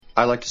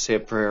I like to say a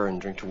prayer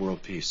and drink to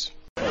world peace.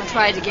 I'll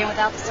try it again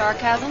without the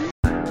sarcasm.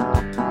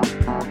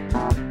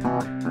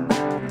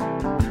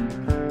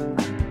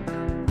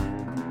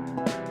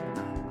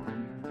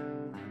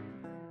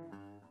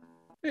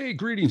 Hey,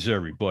 greetings,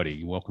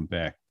 everybody. Welcome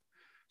back.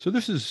 So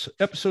this is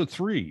episode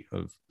 3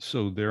 of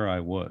So There I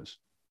Was.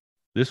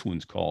 This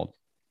one's called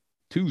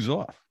Two's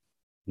Off,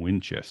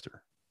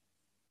 Winchester.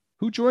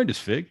 Who joined us,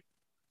 Fig?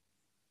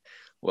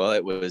 Well,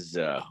 it was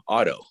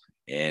Otto,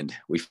 and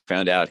we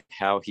found out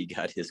how he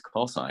got his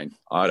call sign,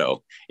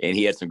 Otto, and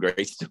he had some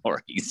great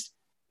stories.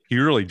 He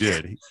really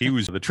did. He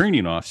was the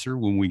training officer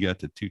when we got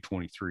to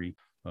 223.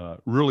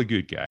 Really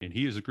good guy, and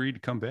he has agreed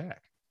to come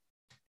back.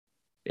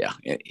 Yeah,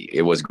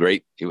 it was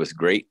great. It was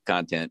great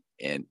content,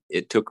 and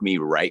it took me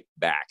right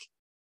back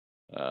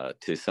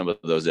to some of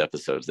those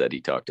episodes that he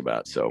talked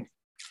about. So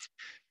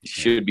it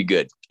should be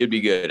good. Should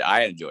be good.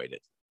 I enjoyed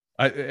it.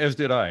 As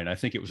did I, and I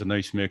think it was a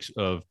nice mix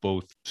of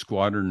both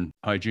squadron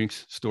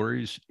hijinks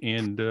stories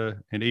and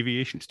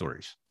aviation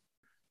stories.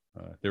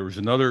 There was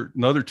another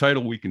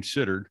title we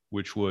considered,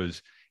 which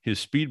was his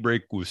speed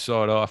brake was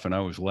sawed off, and I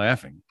was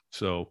laughing.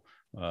 So,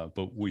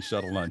 but we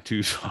settled on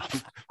Two's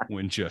Off,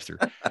 Winchester.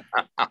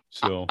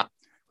 So,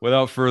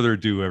 without further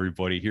ado,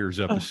 everybody, here's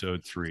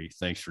episode 3.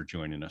 Thanks for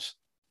joining us.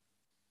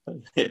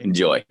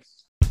 Enjoy.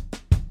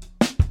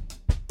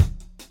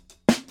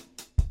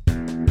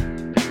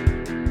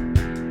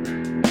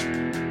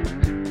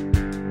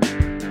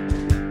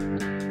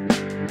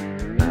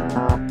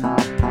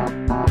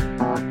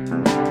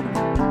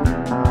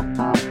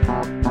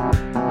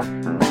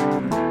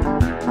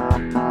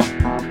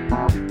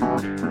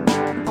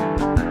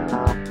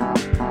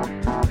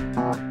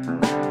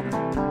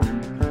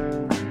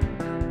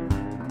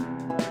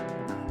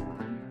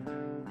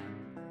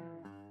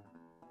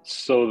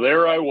 So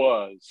there I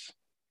was.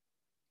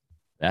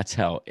 That's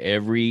how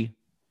every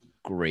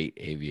great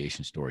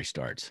aviation story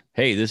starts.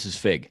 Hey, this is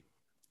Fig.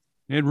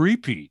 And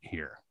Repete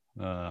here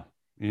in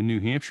New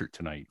Hampshire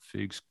tonight.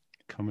 Fig's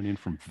coming in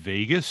from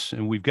Vegas,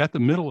 and we've got the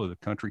middle of the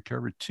country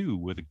covered too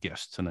with a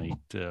guest tonight.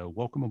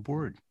 Welcome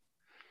aboard,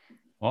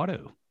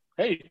 Otto.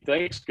 Hey,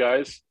 thanks,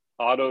 guys.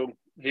 Otto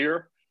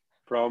here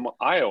from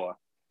Iowa.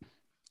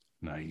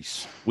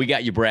 Nice. We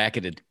got you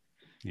bracketed.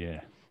 Yeah.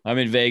 I'm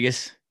in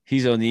Vegas.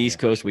 He's on the East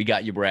Coast. We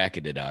got you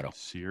bracketed, Otto.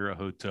 Sierra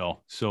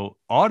Hotel. So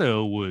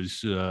Otto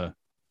was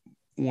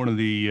one of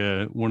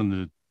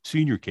the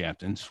senior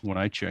captains when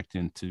I checked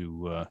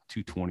into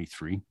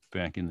 223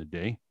 back in the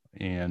day.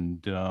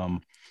 And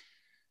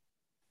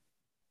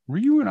were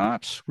you in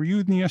ops? Were you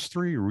in the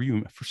S3, or were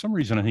you? For some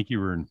reason, I think you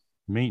were in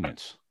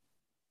maintenance.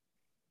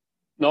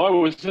 No, I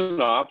was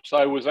in ops.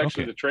 I was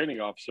actually the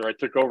training officer. I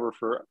took over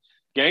for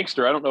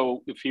Gangster. I don't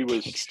know if he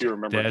was. If you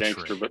remember That's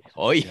Gangster, right. but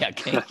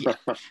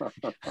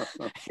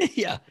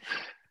yeah.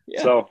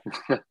 So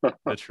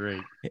that's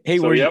right. Hey,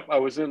 so yep, I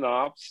was in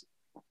ops.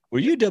 Were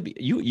you were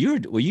you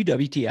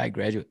WTI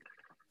graduate?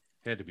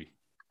 Had to be.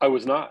 I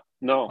was not.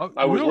 No, Oh,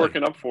 I was really?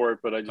 working up for it,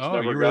 but I just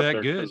never you were got that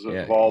there good. because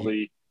of all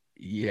the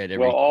You had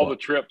every all the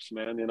trips,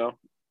 man. You know.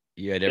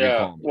 You had every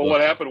call. Well,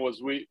 what happened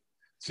was we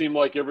seemed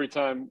like every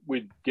time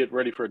we'd get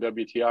ready for a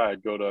WTI,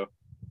 I'd go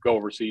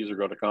overseas or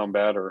go to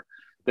combat, or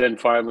then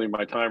finally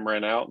my time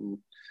ran out and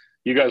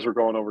you guys were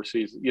going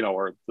overseas, you know,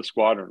 or the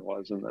squadron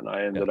was, and then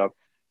I ended up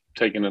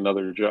taking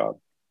another job.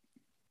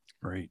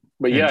 Right.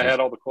 But yeah, I had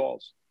all the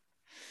calls.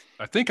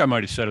 I think I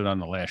might have said it on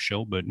the last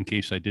show, but in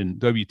case I didn't,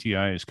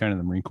 WTI is kind of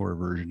the Marine Corps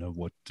version of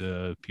what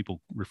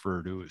people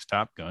refer to as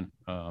Top Gun,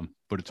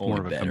 but it's Only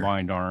more of a better.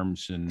 combined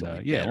arms and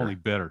only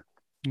better.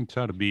 It's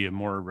how to be a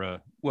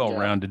more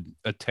well-rounded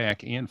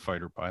attack and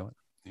fighter pilot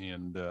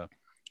and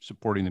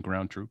supporting the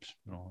ground troops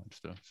and all that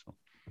stuff. So.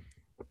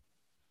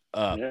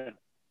 I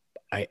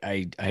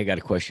got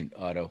a question,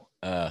 Otto.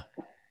 I'm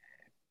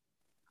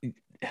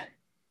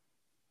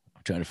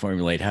trying to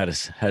formulate how to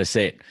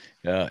say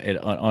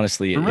it.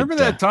 Honestly, remember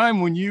that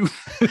time when you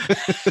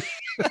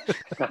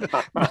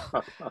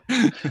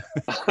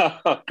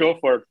go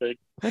for it, Fig.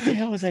 What the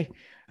hell was I?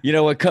 You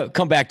know what?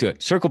 Come back to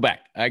it. Circle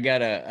back. I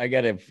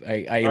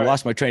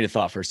lost my train of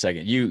thought for a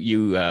second.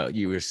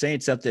 You were saying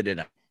something,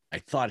 and I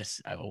thought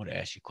I want to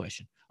ask you a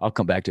question. I'll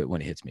come back to it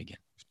when it hits me again.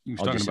 You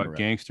were talking about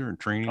Gangster and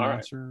training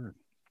officer.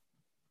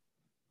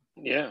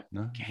 Yeah.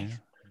 No,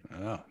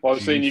 well, I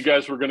was saying you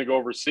guys were going to go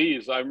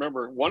overseas. I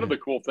remember one of the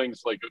cool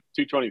things, like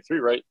 223,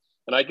 right?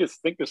 And I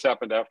just think this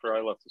happened after I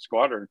left the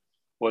squadron,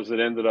 was it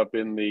ended up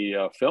in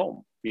the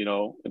film, you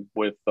know,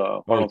 with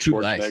Arnold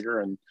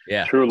Schwarzenegger and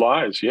True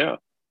Lies. Yeah.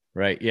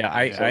 Right. Yeah.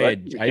 I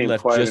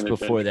left just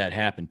before that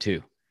happened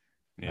too.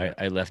 Yeah.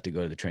 I left to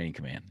go to the training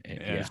command.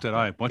 As did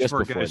I. A bunch of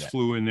our guys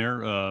flew in there.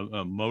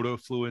 Moto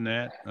flew in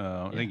that.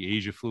 I think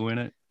Asia flew in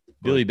it.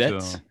 Billy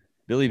Betts.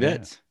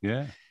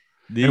 Yeah.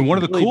 And one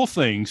of the cool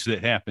things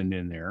that happened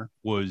in there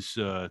was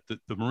the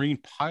Marine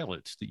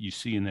pilots that you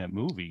see in that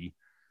movie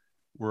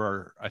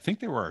were I think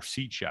they were our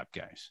seat shop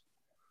guys.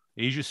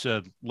 Asia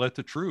said, let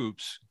the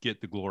troops get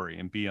the glory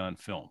and be on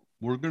film.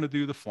 We're going to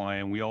do the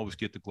flying. We always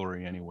get the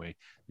glory anyway.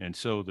 And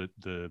so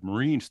the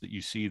Marines that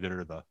you see that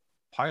are the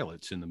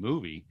pilots in the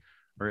movie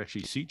are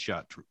actually seat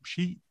shop troops.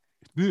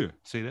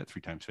 Say that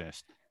 3 times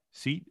fast.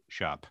 Seat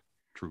shop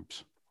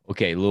troops.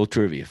 Okay, a little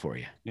trivia for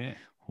you. Yeah.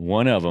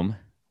 One of them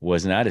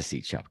was not a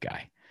seat shop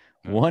guy.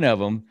 One of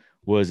them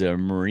was a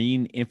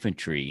Marine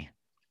infantry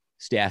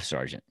staff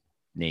sergeant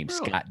named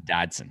Scott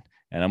Dodson.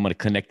 And I'm going to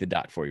connect the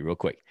dot for you real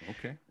quick.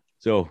 Okay.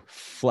 So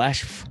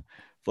flash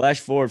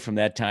forward from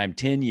that time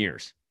 10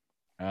 years.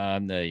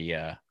 I'm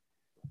the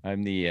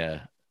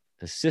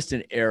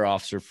assistant air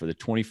officer for the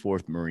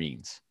 24th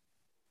Marines,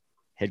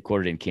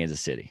 headquartered in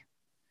Kansas City.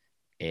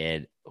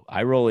 And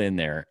I roll in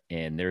there,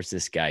 and there's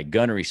this guy,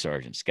 gunnery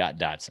sergeant Scott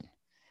Dodson.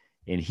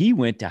 And he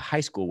went to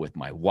high school with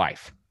my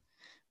wife.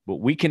 But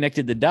we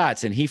connected the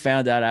dots, and he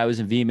found out I was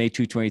in VMA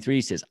 223.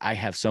 He says, I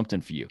have something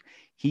for you.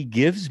 He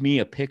gives me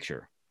a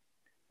picture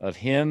of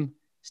him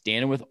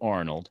standing with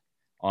Arnold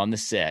on the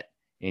set,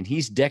 and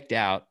he's decked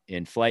out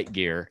in flight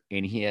gear,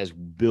 and he has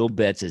Bill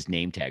Betts'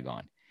 name tag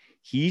on.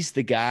 He's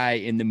the guy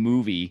in the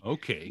movie.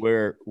 Okay.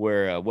 What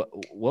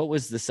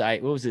was the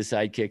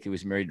sidekick who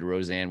was married to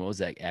Roseanne? What was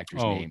that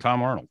actor's name?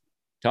 Tom Arnold.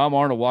 Tom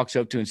Arnold walks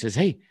up to him and says,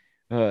 hey,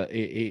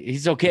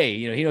 he's okay.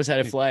 He knows how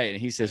to fly it.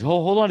 And he says,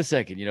 hold on a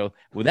second.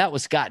 Well, that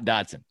was Scott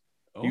Dodson.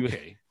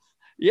 Okay.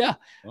 Yeah.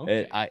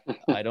 Okay.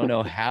 I don't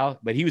know how,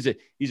 but he's a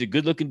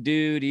good looking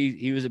dude.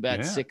 He was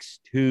about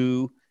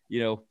 6'2",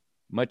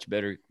 much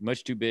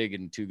too big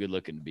and too good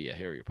looking to be a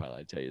Harrier pilot.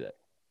 I tell you that.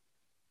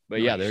 But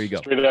nice. Yeah, there you go.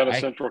 Straight out of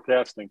Central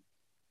Casting.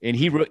 And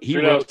he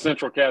wrote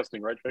Central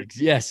Casting, right?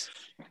 Yes.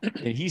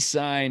 And he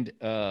signed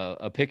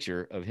a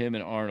picture of him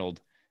and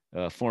Arnold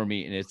for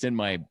me, and it's in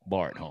my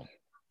bar at home.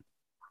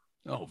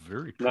 Oh,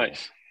 very cool.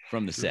 Nice.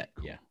 From the set,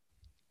 yeah.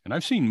 And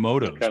I've seen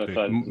Moto's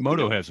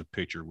Moto has a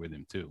picture with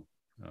him too.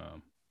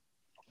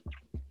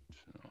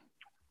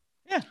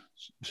 Yeah.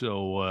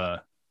 So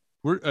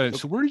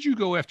where did you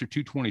go after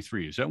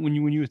 223? Is that when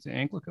you went to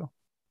Anglico?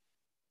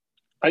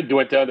 I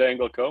went down to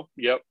Anglico,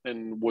 yep,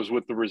 and was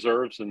with the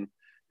reserves and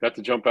got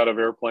to jump out of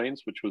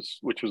airplanes, which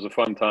was a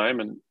fun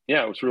time. And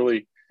yeah, it was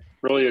really,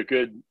 really a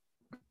good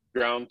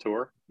ground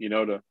tour,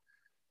 to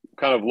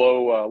kind of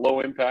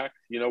low impact.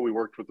 We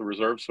worked with the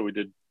reserves, so we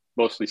did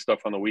mostly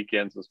stuff on the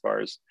weekends as far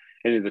as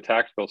any of the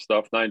tactical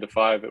stuff. 9 to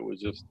 5, it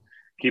was just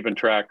keeping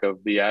track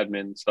of the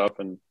admin stuff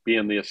and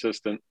being the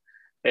assistant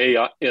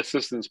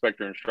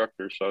inspector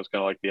instructor. So I was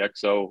kind of like the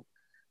XO,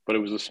 but it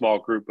was a small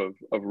group of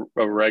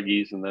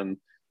reggies, and then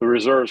the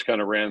reserves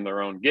kind of ran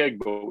their own gig.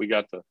 But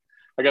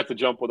I got to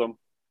jump with them,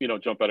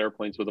 jump out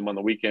airplanes with them on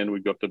the weekend.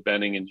 We'd go up to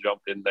Benning and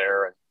jump in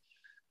there and,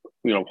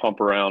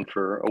 hump around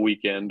for a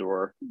weekend,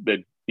 or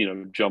they'd,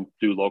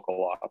 do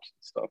local ops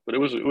and stuff. But it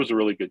was a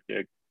really good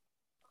gig.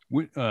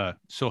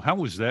 So how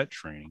was that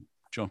training,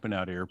 jumping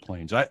out of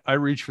airplanes? I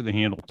reached for the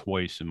handle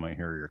twice in my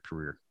Harrier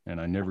career, and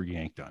I never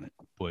yanked on it.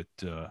 But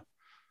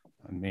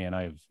man,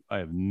 I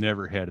have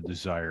never had a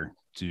desire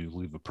to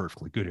leave a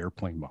perfectly good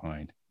airplane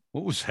behind.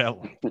 What was that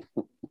like?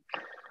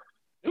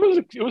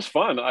 It was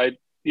fun. I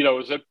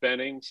was at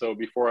Benning, so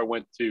before I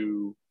went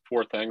to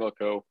Fort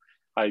Anglico,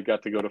 I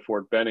got to go to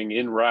Fort Benning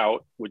en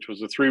route, which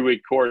was a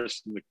 3-week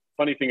course. And the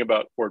funny thing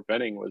about Fort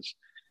Benning was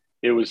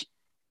it was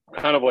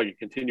kind of like a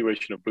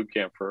continuation of boot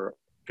camp for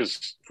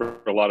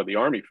a lot of the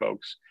Army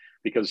folks,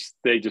 because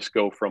they just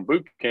go from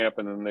boot camp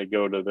and then they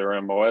go to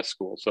their MOS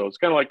school. So it's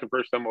kind of like the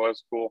first MOS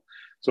school.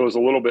 So it was a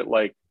little bit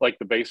like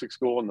the basic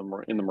school in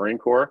the Marine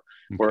Corps,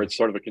 where it's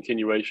sort of a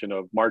continuation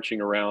of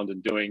marching around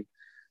and doing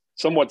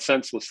somewhat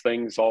senseless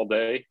things all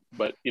day.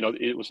 But,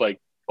 it was like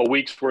a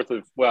week's worth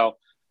of,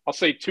 I'll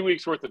say 2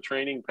 weeks worth of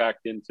training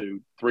packed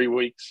into 3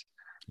 weeks.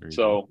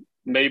 So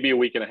maybe a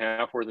week and a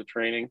half worth of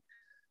training.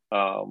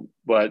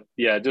 But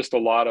yeah, just a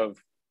lot of,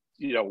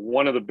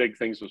 one of the big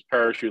things was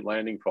parachute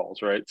landing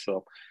falls, right?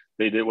 So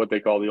they did what they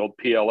call the old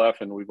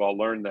PLF, and we've all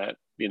learned that,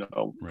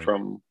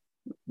 from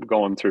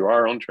going through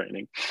our own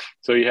training.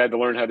 So you had to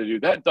learn how to do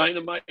that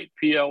dynamite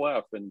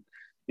PLF, and,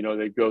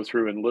 they go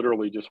through and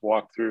literally just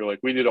walk through. Like,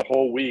 we did a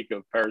whole week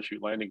of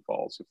parachute landing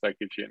falls, if that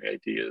gives you any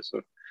ideas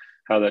of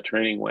how that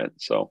training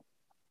went. So,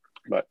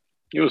 but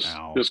it was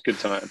a good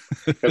time.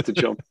 Got to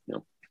jump,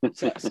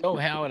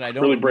 Somehow, and I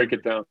don't really break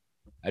it down.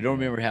 I don't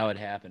remember how it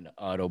happened,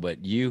 Otto, but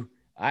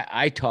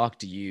I talked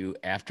to you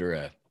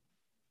after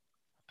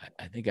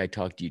I think I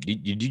talked to you.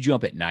 Did you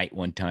jump at night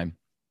one time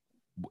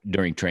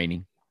during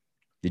training?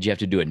 Did you have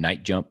to do a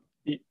night jump?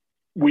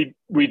 We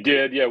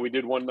did. Yeah, we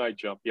did one night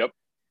jump. Yep.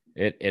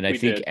 I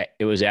think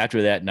it was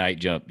after that night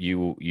jump,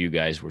 you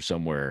guys were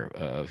somewhere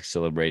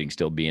celebrating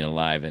still being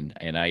alive,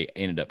 and I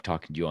ended up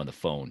talking to you on the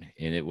phone,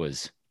 and it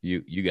was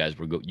you guys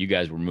were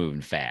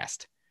moving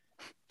fast,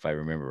 if I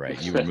remember right.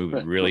 You were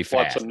moving really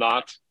fast. Lots of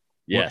knots.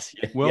 Yes.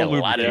 A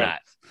lot of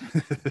knots.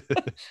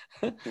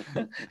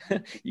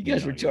 You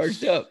guys were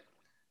charged up.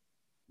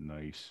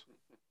 Nice.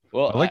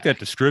 Well, I like that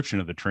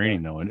description of the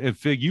training, though. And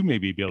Fig, you may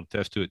be able to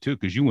attest to it too,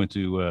 because you went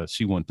to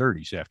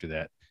C-130s after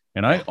that.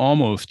 And I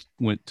almost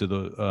went to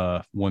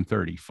the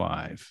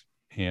 135.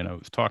 And I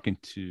was talking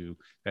to,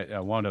 I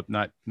wound up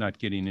not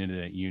getting into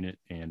that unit,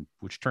 and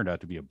which turned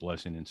out to be a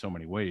blessing in so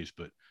many ways.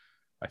 But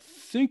I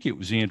think it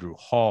was Andrew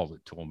Hall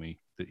that told me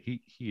that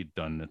he had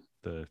done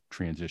the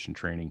transition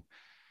training.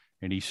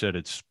 And he said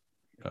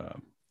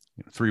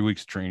 3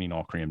 weeks of training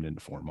all crammed into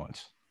 4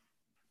 months.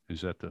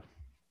 Is that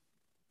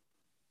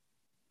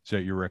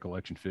your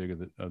recollection, Fig,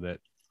 of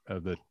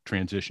the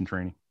transition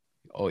training?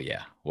 Oh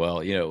yeah. Well,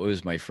 it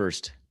was my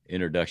first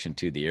introduction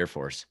to the Air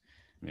Force.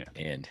 Yeah.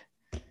 And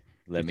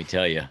let me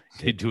tell you,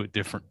 they do it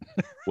different.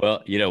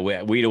 Well,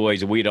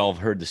 we'd all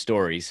heard the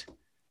stories,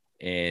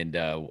 and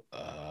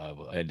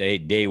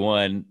day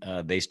one,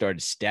 they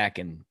started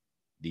stacking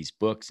these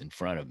books in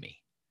front of me,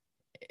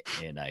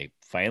 and I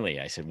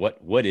said,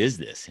 "What is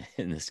this?"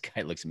 And this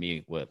guy looks at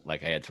me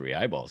like I had 3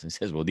 eyeballs and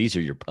says, "Well, these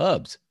are your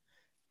pubs."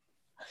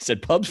 I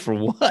said, "Pubs for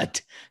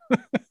what?"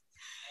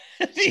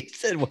 He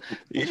said, "Well,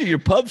 these are your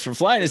pubs for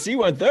flying a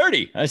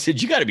C-130." I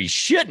said, "You got to be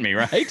shitting me,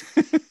 right?"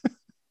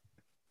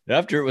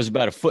 After it was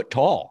about a foot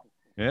tall.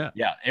 Yeah.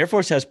 Air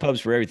Force has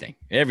pubs for everything,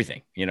 how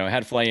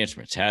to fly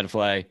instruments, how to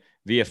fly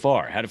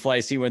VFR, how to fly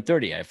a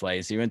C-130. I fly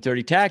a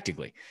C-130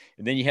 tactically.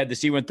 And then you had the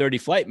C-130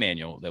 flight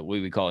manual that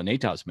we would call a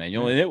NATOPS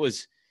manual. And it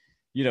was,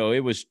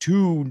 it was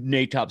 2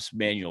 NATOPS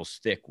manuals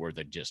thick worth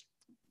of just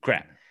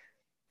crap.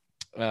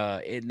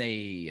 And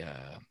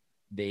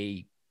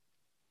they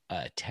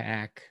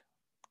attack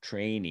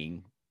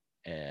training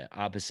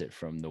opposite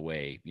from the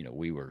way,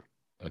 we were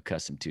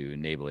accustomed to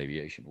in naval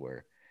aviation,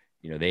 where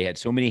they had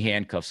so many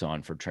handcuffs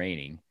on for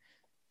training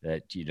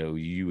that,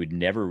 you would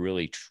never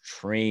really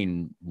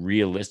train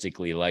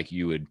realistically like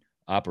you would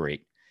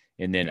operate.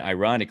 And then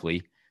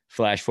ironically,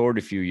 flash forward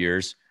a few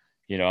years,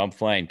 I'm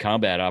flying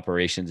combat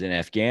operations in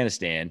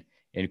Afghanistan.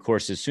 And of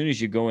course, as soon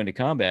as you go into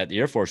combat, the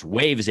Air Force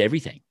waives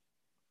everything.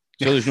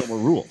 So there's no more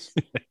rules.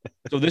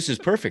 So this is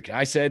perfect.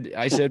 I said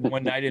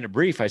one night in a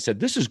brief, I said,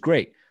 "This is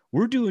great.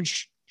 We're doing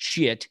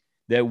shit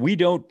that we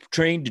don't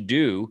train to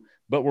do,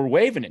 but we're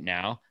waiving it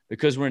now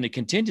because we're in a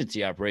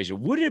contingency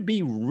operation. Wouldn't it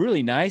be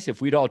really nice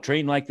if we'd all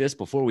trained like this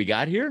before we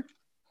got here?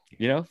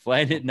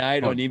 Flying at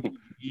night on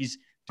EVs,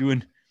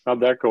 doing."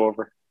 How'd that go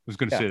over? I was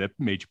going to say that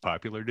made you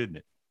popular, didn't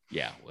it?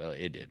 Yeah, well,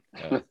 it did.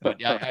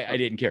 But I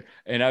didn't care.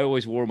 And I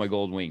always wore my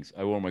gold wings.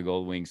 I wore my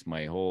gold wings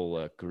my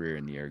whole career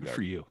in the Air Guard.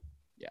 For you.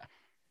 Yeah.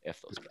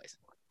 F those guys.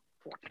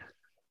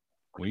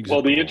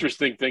 Well, the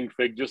interesting thing,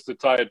 Fig, just to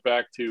tie it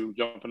back to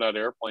jumping out of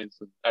airplanes,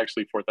 and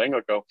actually Fort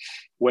Anglico,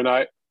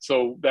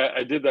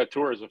 I did that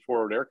tour as a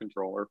forward air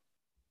controller.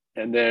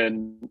 And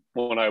then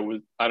when I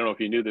don't know if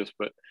you knew this,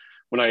 but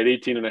when I had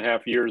 18 and a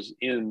half years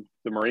in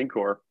the Marine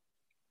Corps,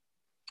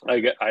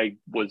 I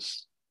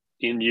was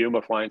in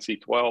Yuma flying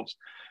C-12s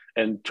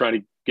and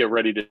trying to get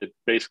ready to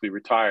basically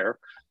retire.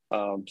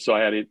 So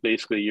I had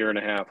basically a year and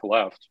a half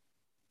left.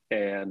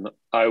 And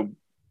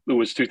it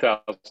was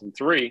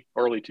 2003,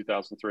 early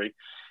 2003,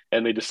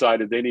 and they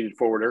decided they needed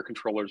forward air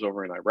controllers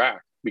over in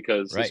Iraq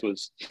because this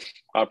was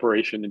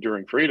Operation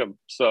Enduring Freedom.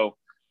 So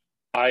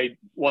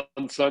one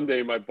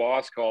Sunday, my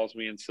boss calls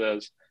me and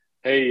says,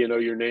 "Hey,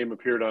 your name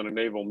appeared on a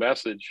naval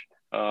message.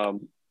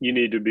 You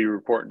need to be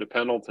reporting to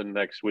Pendleton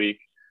next week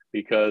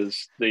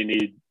because they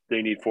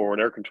need forward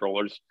air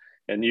controllers,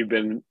 and you've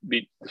been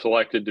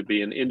selected to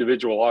be an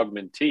individual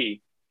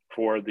augmentee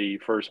for the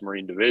 1st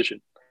Marine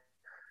Division."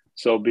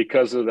 So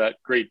because of that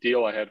great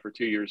deal I had for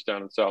 2 years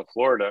down in South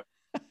Florida,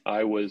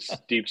 I was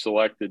deep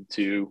selected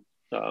to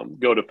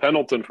go to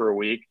Pendleton for a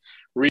week,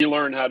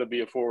 relearn how to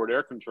be a forward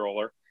air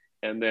controller,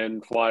 and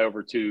then fly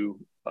over to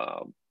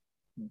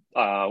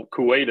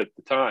Kuwait at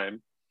the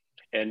time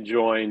and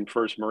join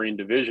 1st Marine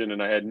Division.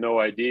 And I had no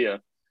idea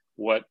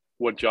what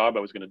job I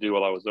was going to do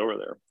while I was over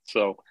there.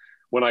 So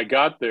when I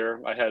got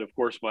there, I had, of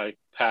course, my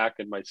pack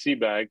and my sea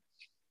bag.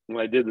 And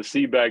I did the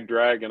sea bag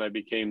drag, and I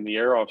became the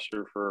air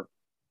officer for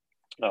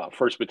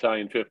 1st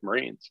Battalion, 5th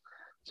Marines.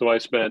 So I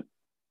spent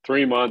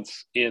 3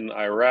 months in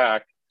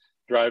Iraq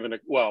in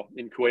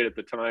Kuwait at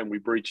the time. We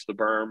breached the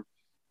berm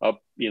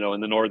up,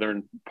 in the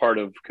northern part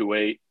of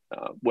Kuwait,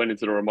 went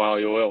into the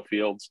Ramali oil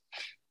fields,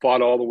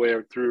 fought all the way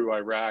through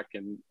Iraq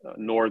and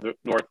north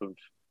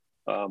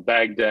of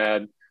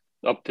Baghdad,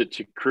 up to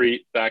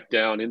Tikrit, back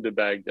down into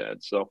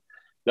Baghdad. So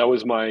that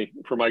was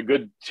for my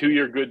good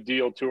 2-year good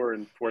deal tour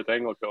in Fort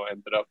Anglico. I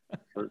ended up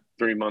for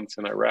 3 months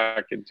in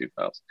Iraq in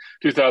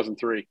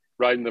 2003,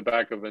 riding the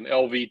back of an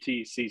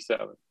LVT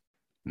C-7.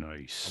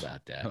 Nice. How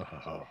about that?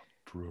 Oh,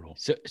 brutal.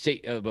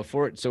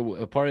 So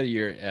a part of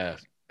your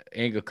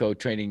Anglico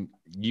training,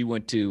 you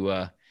went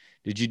to,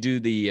 did you do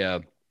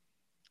the,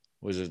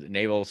 was it the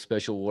Naval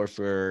Special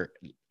Warfare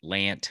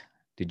LANT?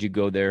 Did you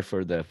go there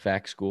for the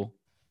FAC school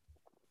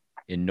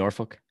in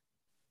Norfolk?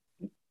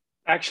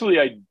 Actually,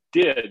 I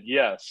did,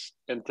 yes.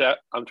 And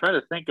I'm trying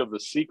to think of the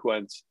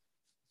sequence,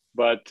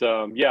 but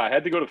I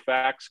had to go to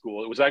FAC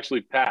school. It was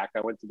actually PAC.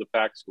 I went to the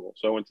PAC school.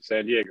 So I went to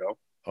San Diego.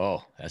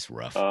 Oh, that's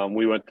rough.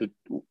 We went to,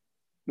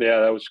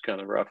 that was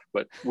kind of rough,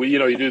 but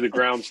you do the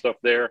ground stuff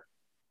there.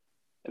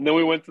 And then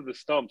we went to the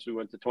stumps. We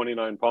went to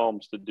 29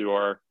 Palms to do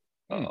our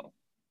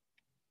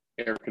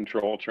air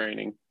control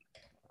training.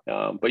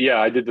 But yeah,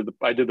 I did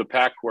the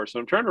PAC course.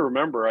 And I'm trying to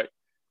remember,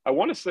 I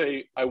want to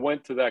say I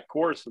went to that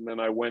course and then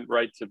I went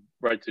right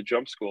to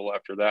jump school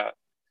after that.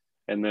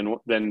 And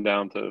then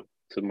down to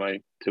my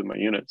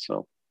unit.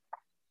 So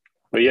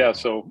But yeah,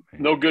 so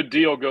no good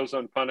deal goes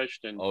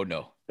unpunished, and oh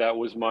no, that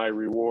was my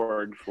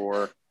reward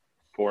for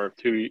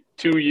 2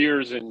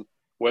 years in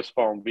West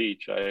Palm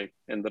Beach. I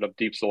ended up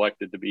deep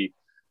selected to be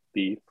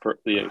the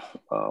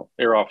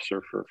air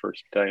officer for 1st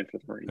Battalion,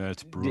 5th Marines.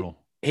 That's brutal.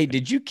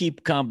 Did you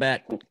keep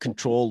combat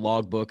control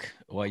logbook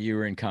while you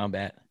were in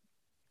combat?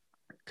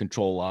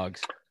 Control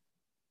logs?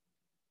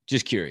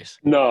 Just curious.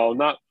 No.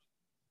 I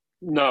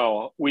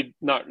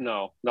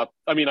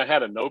mean, I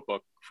had a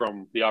notebook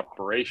from the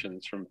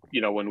operations from,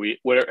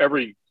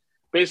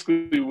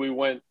 basically we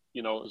went,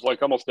 it was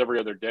like almost every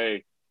other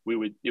day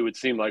it would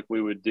seem like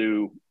we would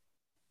do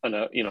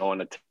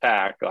an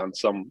attack on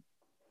some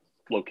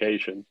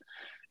location,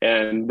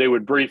 and they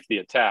would brief the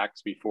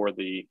attacks before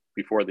the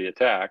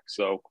attack.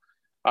 So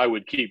I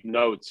would keep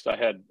notes. I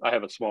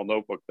have a small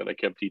notebook that I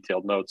kept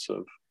detailed notes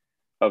of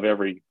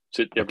every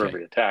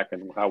attack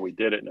and how we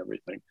did it and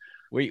everything.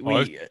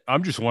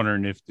 I'm just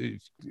wondering if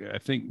I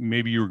think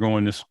maybe you were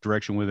going this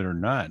direction with it or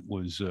not.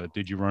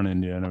 Did you run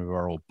into any of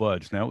our old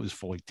buds? Now, it was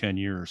fully 10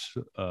 years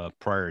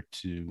prior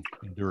to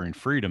Enduring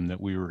Freedom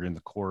that we were in the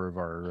core of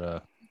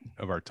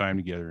our time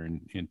together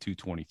in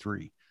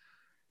 223.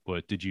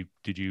 But did you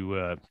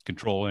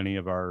control any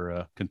of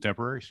our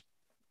contemporaries?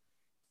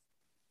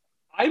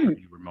 I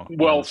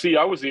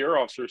was the air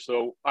officer,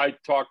 so I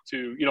talked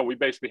to, we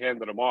basically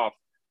handed them off.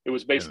 It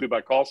was basically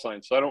by call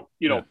sign. So I don't,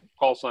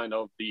 call sign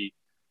of the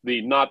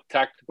not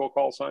tactical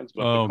call signs,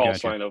 but the call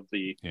sign of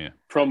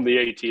from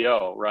the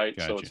ATO, right?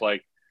 Gotcha. So it's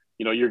like,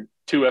 you're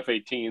 2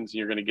 F-18s,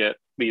 you're going to get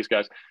these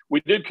guys.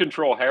 We did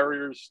control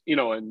Harriers,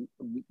 and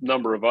a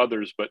number of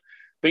others, but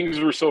things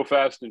were so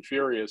fast and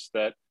furious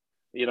that,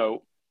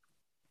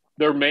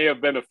 there may have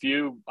been a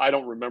few. I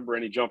don't remember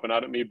any jumping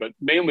out at me, but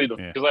mainly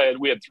because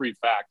we had 3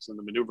 FACs in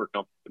the maneuver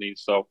company.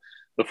 So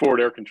the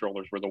forward air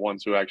controllers were the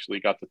ones who actually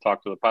got to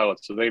talk to the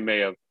pilots. So they may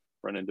have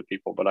run into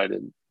people, but I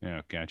didn't.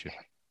 Yeah, gotcha.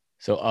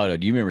 So Otto,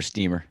 do you remember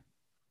Steamer?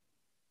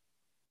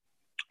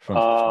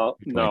 No,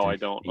 I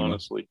don't,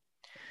 honestly.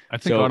 I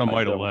think Otto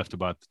might have left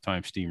about the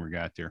time Steamer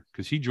got there,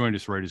 because he joined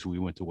us right as we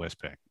went to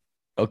Westpac.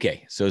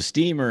 Okay, so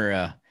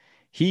Steamer,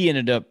 he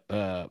ended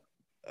up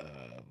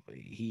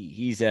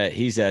he's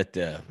at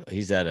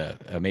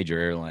a major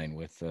airline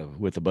with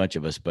a bunch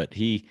of us, but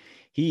he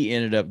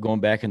ended up going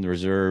back in the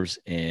reserves,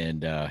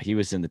 and he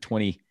was in the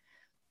 25th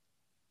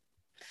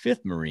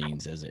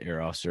Marines as an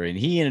air officer, and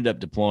he ended up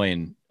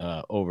deploying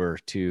over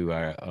to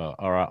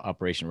our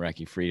Operation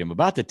Iraqi Freedom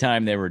about the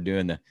time they were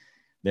doing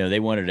they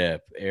wanted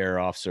a air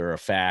officer, a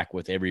FAC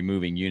with every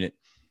moving unit.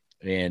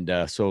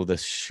 And so the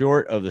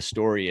short of the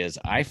story is,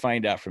 I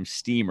find out from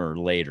Steamer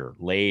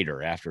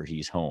later after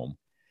he's home,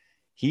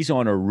 he's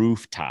on a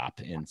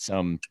rooftop in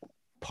some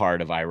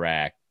part of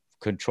Iraq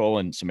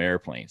controlling some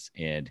airplanes.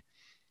 And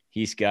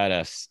he's got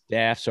a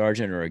staff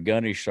sergeant or a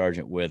gunnery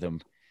sergeant with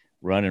him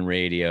running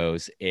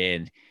radios.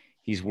 And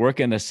he's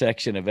working a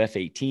section of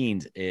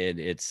F-18s. And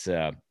it's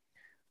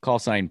call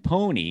sign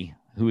Pony,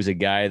 who's a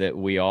guy that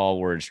we all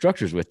were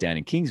instructors with down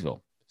in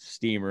Kingsville,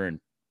 Steamer and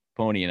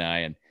Pony and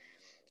I.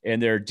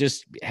 And they're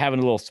just having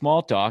a little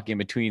small talk in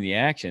between the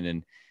action.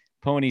 And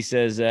Pony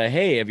says,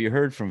 hey, have you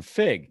heard from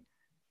Fig?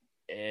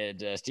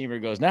 And Steamer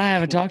goes, no, I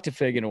haven't talked to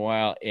Fig in a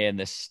while. And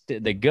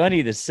the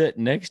gunny that's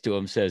sitting next to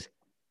him says,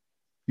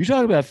 you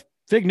talking about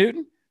Fig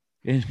Newton?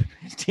 And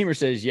Steamer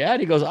says, yeah.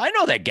 And he goes, I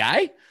know that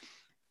guy.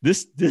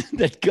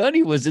 That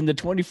gunny was in the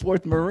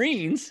 24th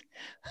Marines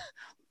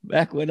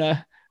back when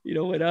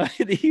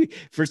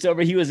for some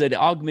reason he was an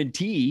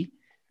augmentee.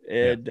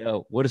 And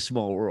what a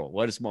small world.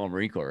 What a small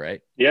Marine Corps,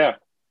 right? Yeah,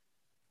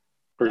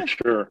 for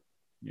sure.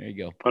 There you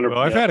go. Well,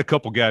 I've had a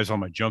couple guys on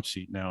my jump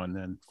seat now and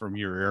then from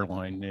your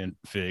airline and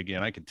Fig,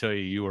 and I can tell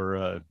you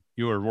are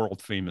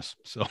world famous.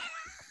 So,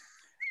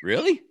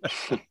 really,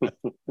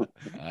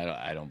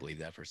 I don't believe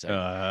that for a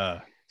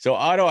second. So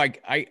Otto,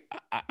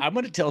 I'm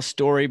going to tell a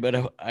story,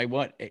 but I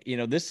want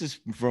this is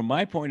from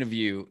my point of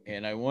view,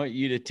 and I want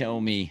you to tell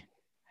me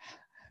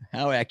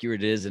how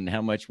accurate it is and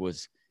how much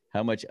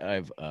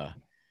I've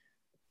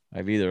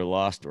either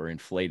lost or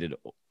inflated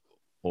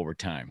over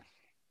time.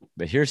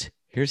 But here's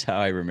how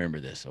I remember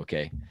this.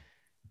 Okay.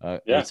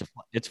 It's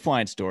a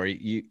flying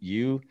story.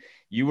 You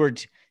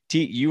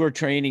were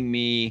training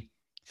me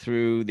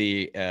through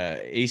the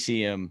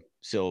ACM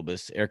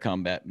syllabus, air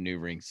combat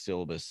maneuvering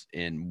syllabus.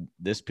 In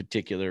this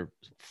particular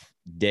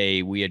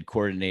day, we had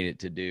coordinated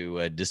to do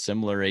a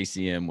dissimilar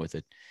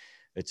ACM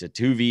it's a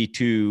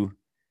 2v2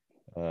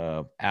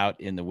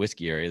 out in the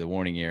Whiskey area, the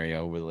warning area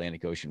over the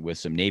Atlantic Ocean, with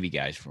some Navy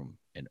guys from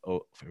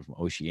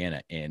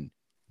Oceania. And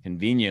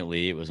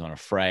conveniently, it was on a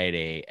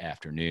Friday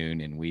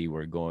afternoon, and we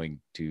were going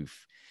to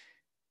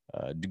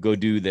go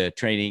do the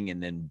training.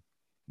 And then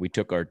we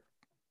took our,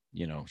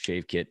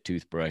 shave kit,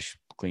 toothbrush,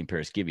 clean pair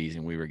of skivvies,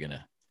 and we were going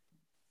to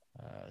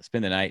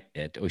spend the night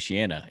at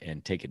Oceania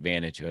and take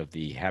advantage of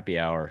the happy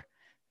hour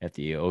at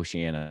the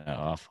Oceania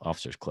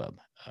Officers Club,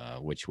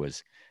 which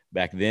was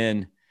back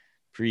then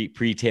pre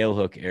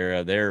tailhook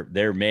era.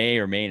 There may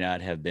or may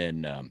not have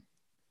been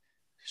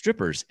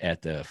strippers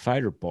at the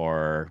fighter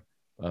bar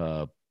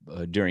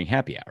during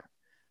happy hour.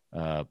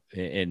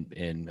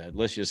 And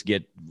let's just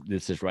get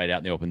this is right out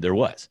in the open. There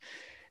was.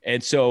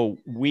 And so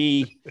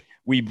we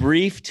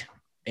briefed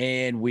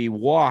and we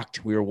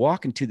walked. We were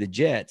walking to the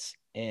jets,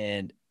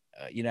 and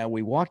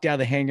we walked out of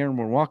the hangar and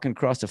we're walking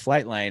across the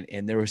flight line,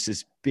 and there was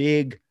this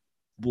big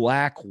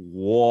black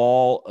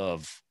wall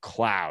of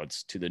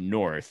clouds to the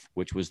north,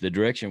 which was the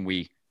direction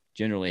we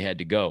generally had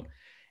to go.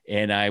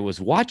 And I was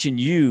watching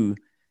you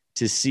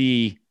to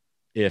see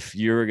if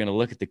you were going to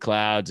look at the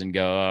clouds and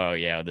go, oh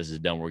yeah, this is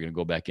done, we're going to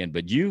go back in.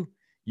 But you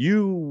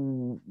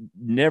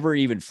never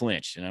even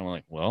flinched. And I'm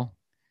like, well,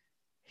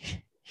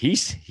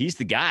 he's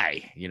the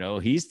guy,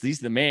 he's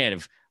the man.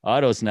 If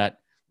Otto's not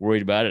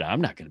worried about it,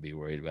 I'm not going to be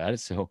worried about it.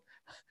 So,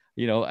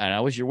 and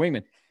I was your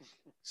wingman.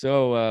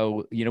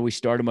 So, we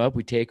start them up,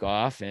 we take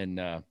off,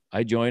 and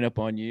I join up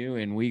on you,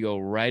 and we go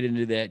right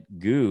into that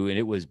goo, and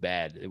it was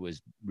bad. It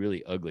was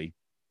really ugly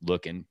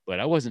looking, but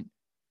I was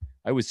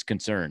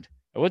concerned.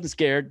 I wasn't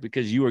scared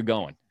because you were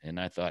going, and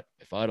I thought,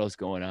 if Otto's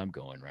going, I'm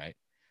going, right?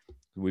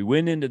 We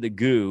went into the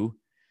goo,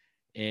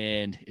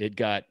 and it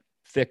got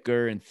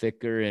thicker and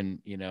thicker, and,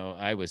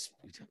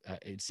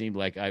 it seemed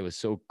like I was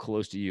so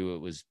close to you, it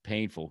was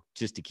painful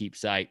just to keep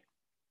sight.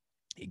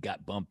 It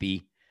got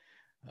bumpy.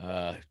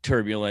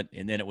 Turbulent,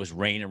 and then it was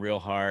raining real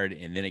hard,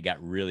 and then it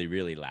got really,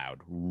 really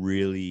loud,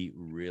 really,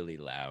 really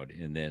loud.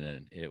 And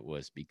then it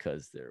was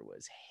because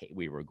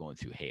we were going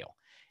through hail,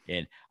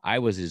 and I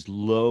was as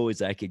low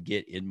as I could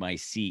get in my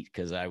seat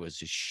because I was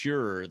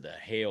sure the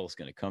hail's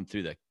going to come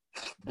through the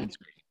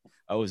windscreen.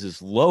 I was as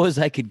low as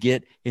I could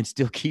get and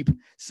still keep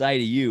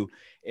sight of you.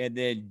 And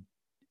then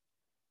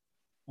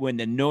when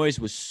the noise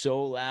was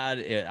so loud,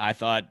 I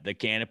thought the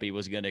canopy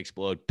was going to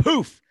explode.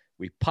 Poof!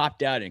 We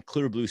popped out in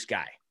clear blue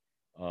sky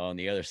on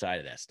the other side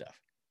of that stuff.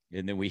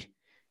 And then we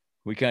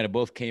kind of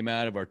both came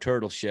out of our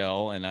turtle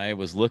shell, and I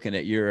was looking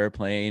at your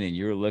airplane and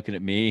you were looking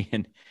at me.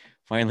 And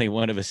finally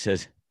one of us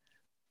says,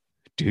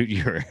 dude,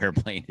 your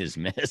airplane is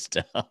messed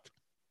up.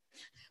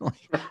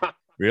 Like,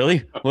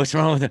 really? What's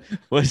wrong with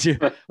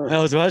it?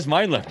 How's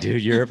mine look,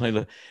 dude? Your airplane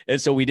look.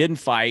 And so we didn't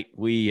fight.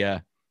 We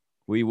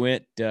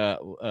went,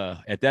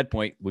 at that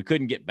point, we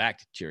couldn't get back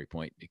to Cherry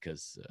Point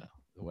because,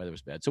 the weather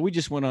was bad. So we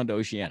just went on to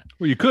Oceana.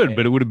 Well, you could,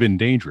 but it would have been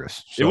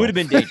dangerous. So. It would have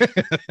been dangerous.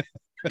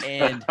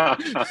 And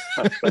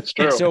that's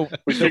true. So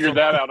we figured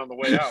that out on the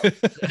way out.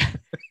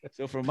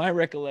 So from my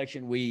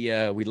recollection, we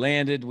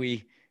landed,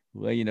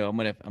 I'm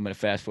going to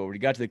fast forward. We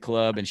got to the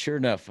club, and sure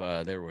enough,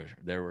 there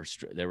were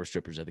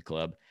strippers at the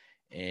club,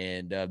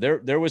 and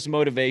there was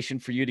motivation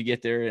for you to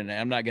get there. And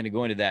I'm not going to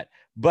go into that,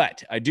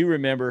 but I do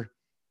remember,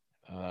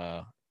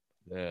 our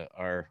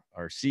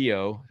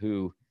CO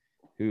who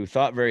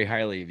thought very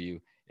highly of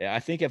you. I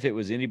think if it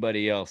was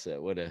anybody else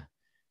that would have,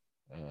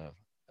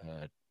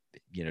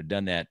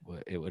 done that,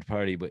 it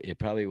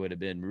probably would have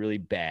been really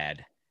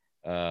bad.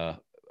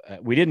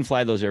 We didn't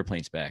fly those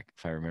airplanes back,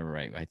 if I remember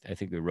right. I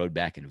think we rode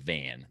back in a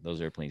van.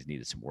 Those airplanes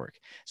needed some work.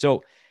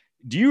 So,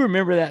 do you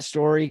remember that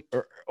story,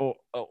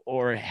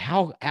 or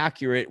how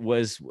accurate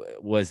was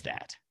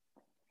that?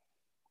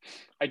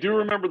 I do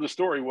remember the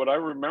story. What I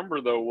remember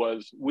though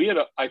was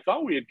I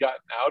thought we had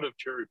gotten out of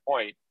Cherry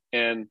Point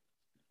and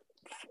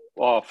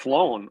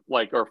flown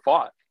or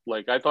fought.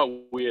 I thought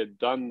we had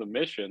done the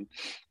mission,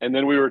 and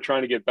then we were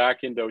trying to get back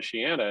into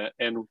Oceana,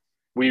 and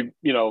we,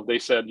 they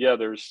said, yeah,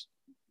 there's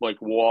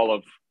wall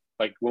of,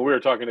 when we were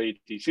talking to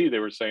ATC, they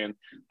were saying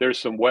there's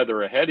some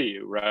weather ahead of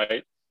you,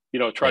 right?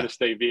 Try to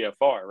stay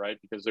VFR, right?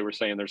 Because they were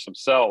saying there's some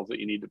cells that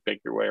you need to pick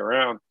your way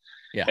around.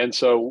 Yeah. And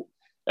so,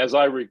 as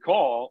I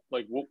recall,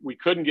 we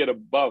couldn't get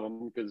above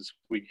them because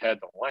we had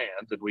to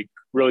land, and we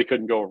really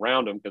couldn't go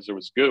around them because there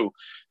was goo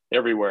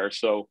everywhere.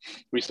 So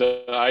we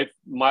said,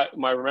 my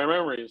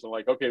memory is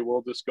okay,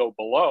 we'll just go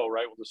below,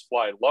 right? We'll just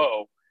fly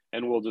low,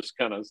 and we'll just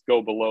kind of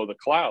go below the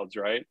clouds,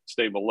 right?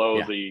 Stay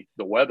below the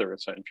weather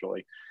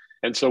essentially.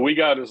 And so we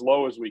got as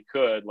low as we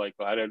could.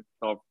 I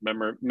don't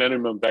remember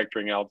minimum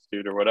vectoring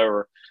altitude or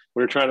whatever.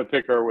 We were trying to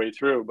pick our way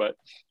through, but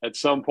at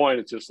some point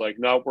it's just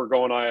nope, we're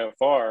going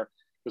IFR,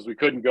 because we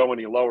couldn't go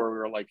any lower. We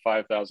were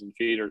 5,000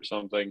 feet or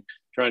something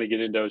trying to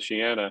get into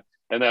Oceana.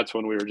 And that's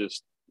when we were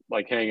just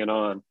hanging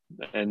on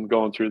and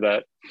going through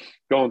the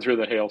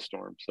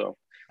hailstorm. So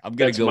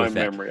that's my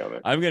memory of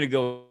it. I'm going to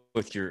go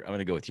with your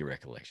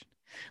recollection,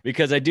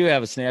 because I do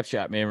have a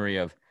snapshot memory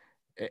of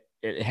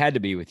it had to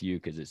be with you,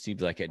 because it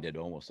seems like I did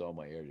almost all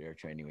my air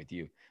training with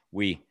you.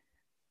 We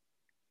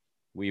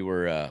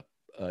were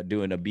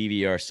doing a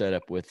BVR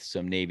setup with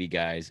some Navy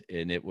guys,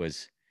 and it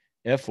was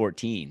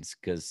F-14s,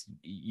 because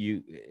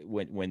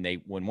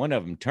when one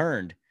of them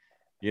turned,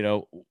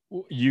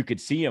 you could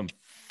see them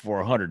for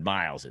 100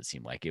 miles. It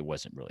seemed like it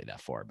wasn't really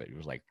that far, but it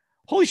was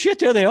holy shit,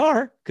 there they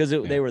are, because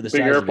they were the size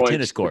airplanes. Of a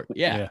tennis court.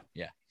 Yeah.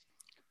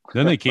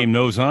 Then they came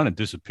nose on and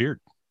disappeared.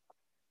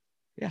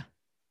 Yeah.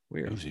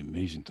 Weird. That was the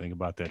amazing thing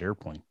about that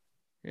airplane.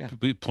 Yeah.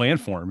 The plan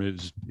for them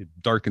is it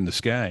darkened the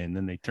sky, and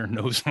then they turned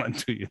nose on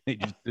to you. They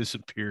just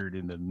disappeared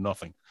into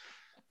nothing.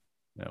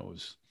 That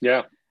was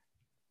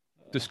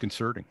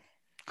disconcerting.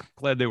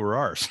 Glad they were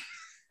ours.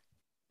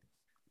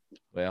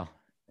 Well,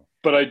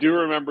 But I do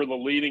remember the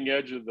leading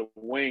edge of the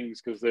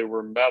wings, because they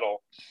were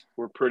metal,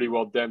 were pretty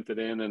well dented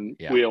in, and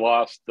we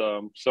lost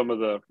some of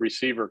the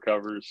receiver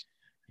covers.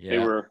 They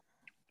were,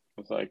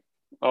 I was like,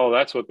 oh,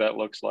 that's what that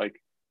looks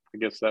like. I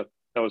guess that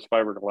was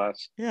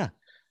fiberglass. Yeah.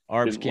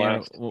 Arb's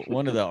camera,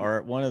 one of the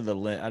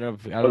I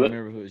don't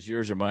remember if it was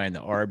yours or mine.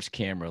 The Arb's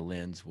camera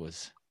lens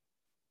was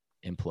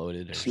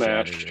imploded or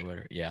smashed shattered or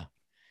whatever. Yeah.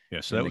 Yeah,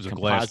 so that was a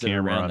glass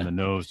camera on the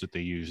nose that they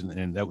used,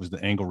 and that was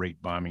the angle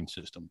rate bombing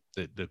system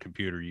that the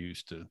computer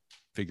used to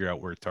figure out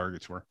where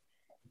targets were.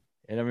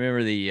 And I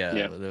remember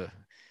the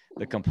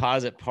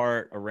composite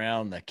part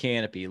around the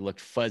canopy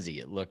looked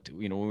fuzzy. It looked, when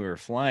we were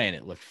flying,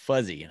 it looked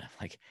fuzzy, and I'm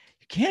like,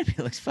 your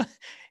canopy looks fuzzy.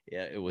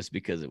 Yeah, it was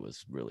because it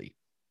was really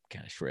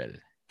kind of shredded.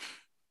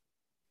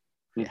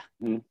 Yeah.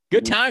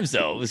 Good times,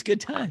 though. It was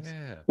good times.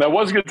 Yeah. That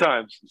was good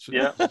times.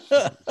 Yeah.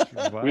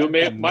 We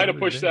might have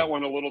pushed that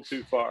one a little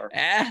too far.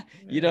 Might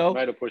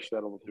have pushed that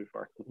a little too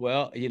far.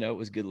 Well, it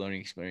was a good learning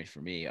experience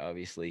for me,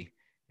 obviously.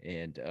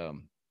 And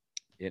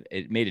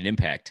it made an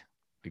impact,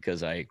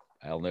 because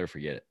I'll never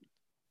forget it.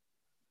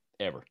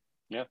 Ever.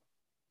 Yeah.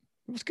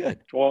 It was good.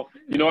 Well,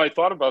 I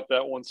thought about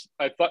that once.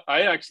 I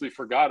actually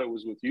forgot it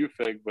was with you,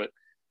 Fig, but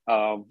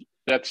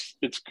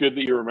it's good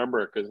that you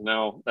remember it, because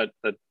now that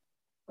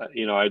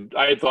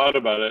I had thought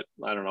about it,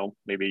 I don't know,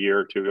 maybe a year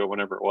or two ago,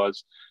 whenever it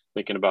was,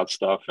 thinking about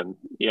stuff. And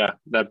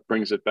that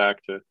brings it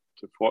back to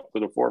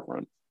the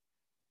forefront.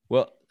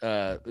 Well,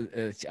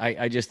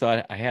 I just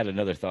thought I had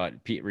another thought.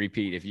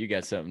 Repeat. If you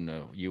got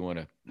something you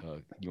want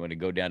to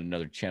go down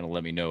another channel,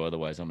 let me know.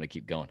 Otherwise, I'm going to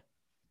keep going.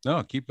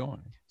 No, keep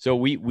going. So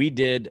we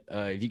did,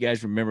 if you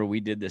guys remember, we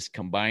did this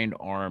combined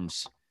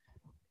arms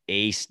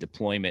ACE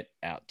deployment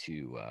out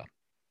to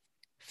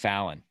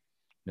Fallon,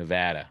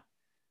 Nevada.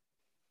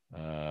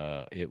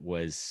 It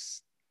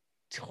was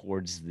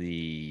towards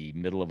the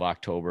middle of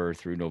October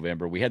through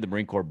November. We had the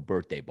Marine Corps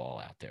birthday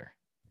ball out there.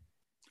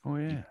 Oh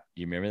yeah.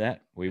 You remember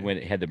that? We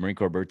had the Marine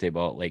Corps birthday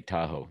ball at Lake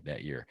Tahoe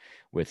that year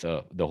with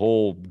the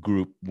whole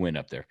group went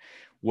up there.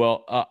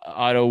 Well,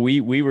 Otto,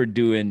 we were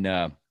doing,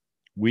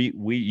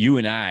 you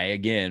and I,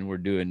 again, were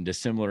doing the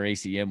similar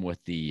ACM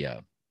with the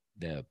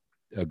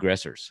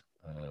aggressors.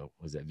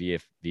 Was that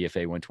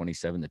VFA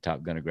 127, the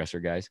Top Gun aggressor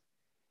guys?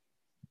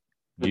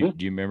 Do you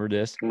remember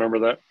this? Remember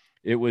that?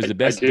 It was the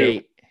best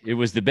day. It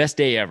was the best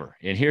day ever.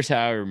 And here's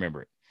how I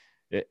remember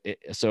it.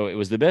 So it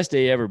was the best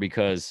day ever,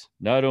 because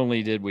not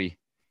only did we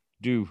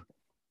do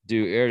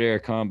air-to-air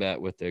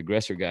combat with the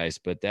aggressor guys,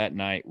 but that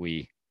night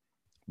we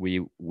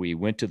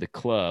went to the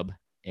club,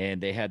 and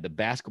they had the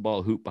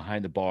basketball hoop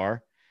behind the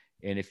bar.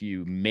 And if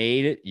you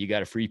made it, you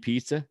got a free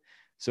pizza.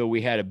 So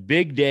we had a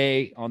big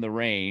day on the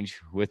range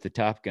with the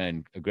Top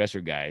Gun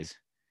aggressor guys.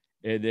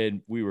 And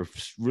then we were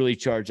really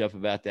charged up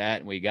about that.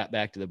 And we got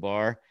back to the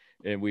bar,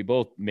 and we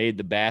both made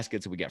the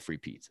baskets, and we got free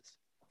pizzas.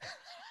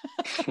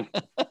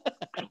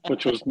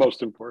 Which was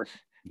most important.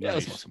 Yeah, that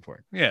was most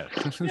important. Yeah.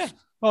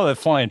 Well, that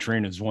flying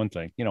training is one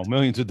thing,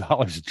 millions of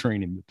dollars of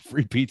training with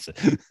free pizza.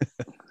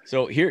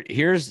 So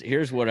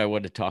here's what I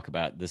want to talk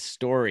about. The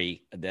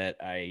story that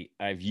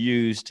I've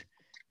used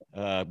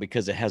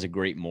because it has a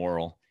great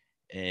moral.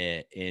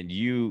 And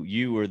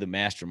you were the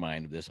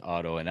mastermind of this,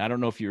 Otto. And I don't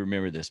know if you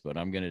remember this, but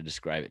I'm going to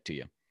describe it to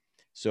you.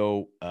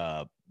 So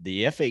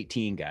the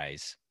F-18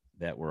 guys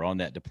that were on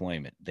that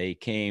deployment, they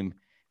came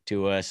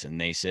to us and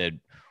they said,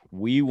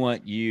 we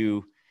want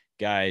you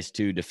guys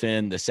to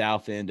defend the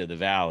south end of the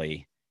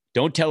valley.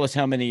 Don't tell us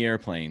how many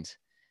airplanes,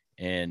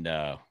 and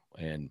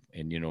defend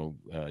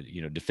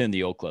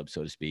the old club,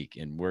 so to speak.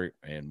 And we're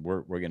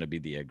going to be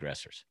the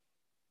aggressors.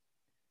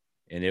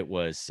 And it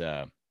was,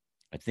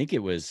 I think it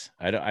was,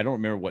 I don't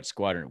remember what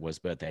squadron it was,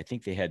 but I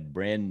think they had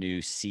brand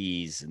new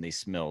C's, and they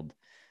smelled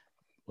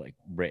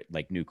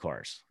like new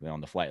cars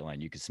on the flight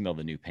line. You could smell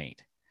the new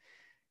paint.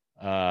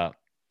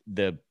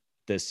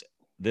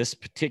 This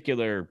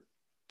particular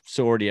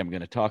sortie I'm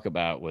going to talk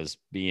about was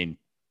being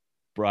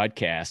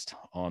broadcast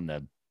on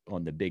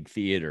the big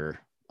theater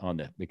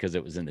because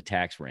it was in the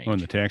tax range. On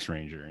the tax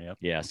ranger, yep.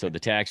 Yeah, so the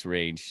tax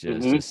range,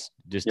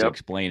 just to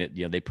explain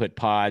it, they put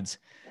pods.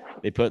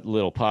 They put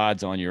little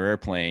pods on your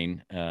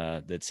airplane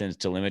that sends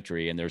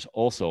telemetry. And there's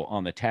also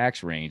on the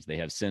tax range, they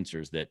have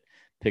sensors that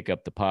pick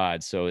up the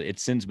pods. So it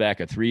sends back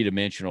a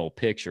 3-dimensional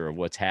picture of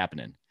what's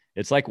happening.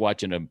 It's like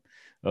watching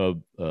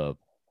a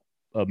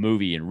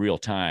movie in real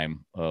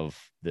time of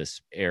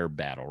this air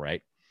battle,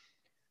 right?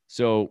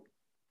 So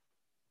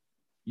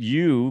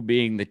you,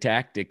 being the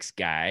tactics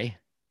guy,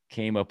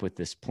 came up with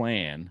this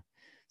plan.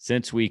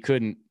 Since we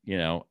couldn't,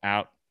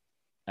 out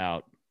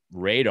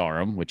radar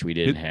them, which we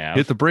didn't have.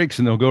 Hit the brakes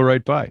and they'll go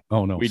right by.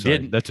 Oh no, we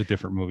didn't. That's a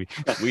different movie.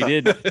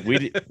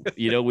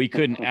 We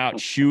couldn't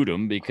outshoot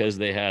them because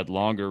they had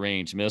longer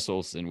range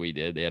missiles than we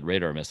did. They had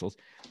radar missiles.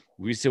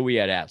 We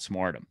had to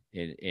outsmart them.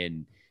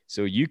 And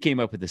so you came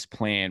up with this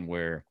plan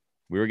where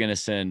we were going to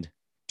send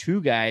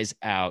 2 guys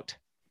out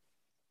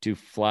to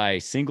fly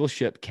single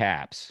ship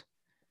caps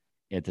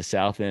at the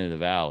south end of the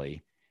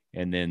valley.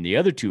 And then the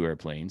other 2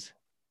 airplanes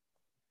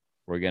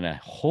were going to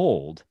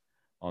hold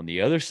on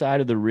the other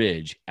side of the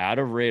ridge, out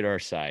of radar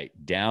sight,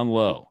 down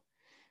low.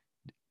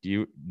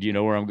 Do you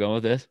know where I'm going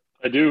with this?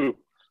 I do.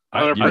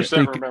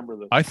 100% remember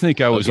this. I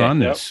think I was on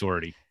this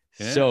sortie.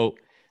 Yeah.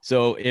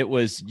 So it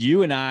was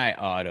you and I,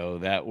 Otto,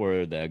 that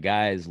were the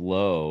guys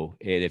low.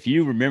 And if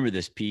you remember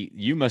this, Pete,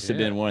 you must have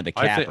been one of the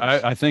cappers. I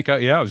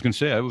was going to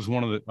say I was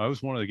one of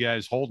the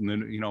guys holding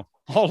it,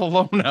 all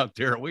alone out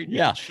there waiting to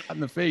get shot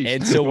in the face.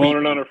 And so we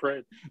and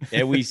unafraid.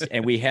 and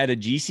we had a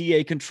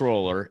GCA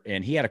controller,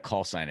 and he had a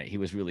call sign. He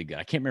was really good.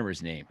 I can't remember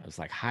his name. It was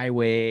like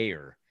Highway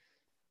or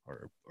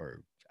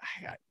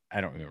I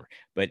don't remember.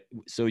 But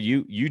so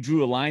you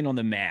drew a line on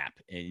the map,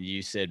 and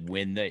you said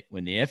when the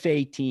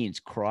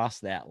F-18s cross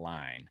that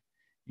line,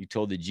 you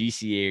told the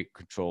GCA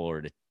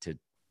controller to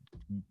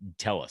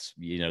tell us,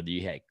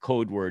 you had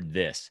code word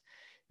this,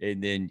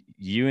 and then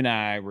you and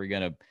I were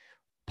gonna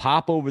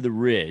pop over the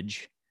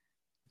ridge,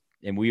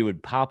 and we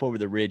would pop over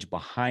the ridge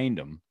behind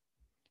them,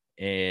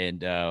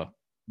 and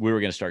we were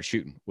gonna start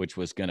shooting, which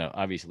was gonna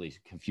obviously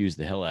confuse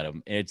the hell out of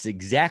them. And it's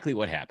exactly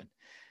what happened.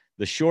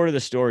 The short of the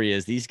story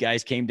is these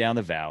guys came down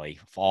the valley,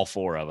 all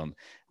four of them.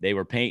 They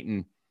were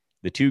painting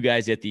the two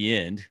guys at the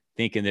end,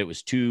 thinking it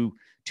was two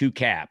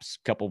caps,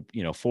 couple,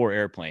 4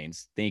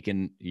 airplanes,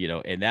 thinking,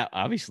 and that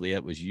obviously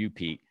that was you,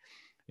 Pete.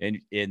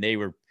 And they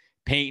were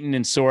painting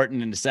and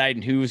sorting and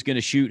deciding who was going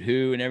to shoot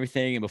who and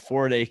everything. And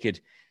before they could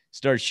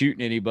start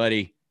shooting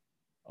anybody,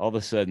 all of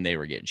a sudden they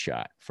were getting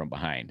shot from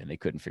behind, and they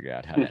couldn't figure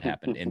out how that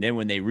happened. And then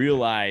when they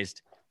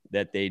realized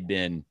that they'd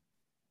been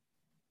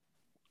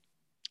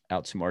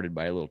outsmarted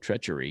by a little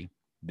treachery,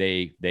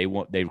 they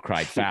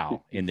cried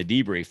foul in the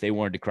debrief. They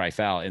wanted to cry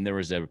foul. And there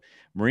was a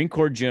Marine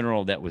Corps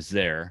general that was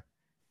there,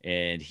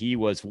 and he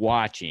was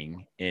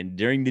watching. And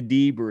during the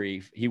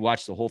debrief, he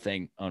watched the whole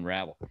thing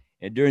unravel.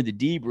 And during the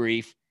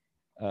debrief,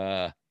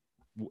 one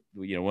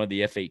of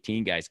the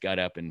F-18 guys got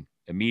up and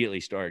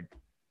immediately started,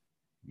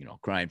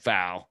 crying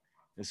foul.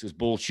 This was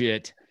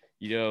bullshit.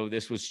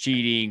 This was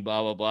cheating,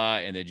 blah, blah, blah.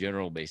 And the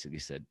general basically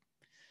said,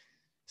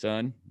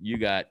 son, you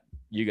got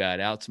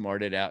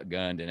outsmarted,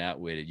 outgunned, and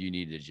outwitted. You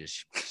need to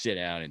just sit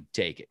down and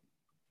take it.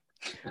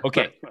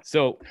 Okay,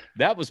 so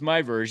that was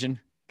my version.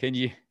 Can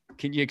you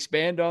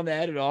expand on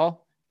that at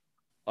all,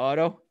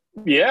 Otto?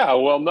 Yeah,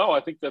 well, no, I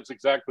think that's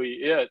exactly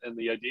it. And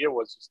the idea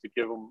was just to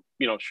give them,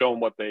 show them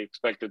what they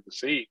expected to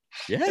see,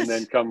 and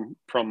then come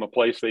from a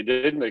place they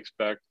didn't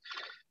expect.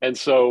 And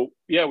so,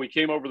 yeah, we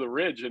came over the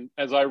ridge, and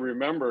as I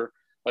remember,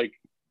 like,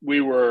 we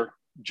were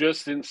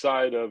just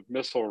inside of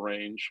missile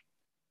range,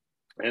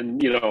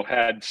 and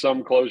had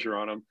some closure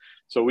on them.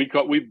 So we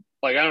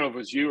I don't know if it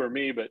was you or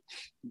me, but at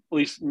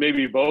least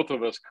maybe both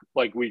of us,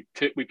 like we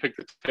picked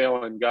the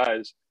tail end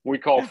guys. We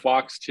call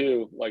Fox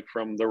 2, like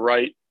from the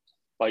right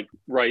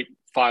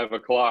 5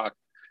 o'clock,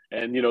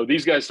 and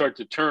these guys start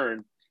to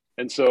turn.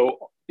 And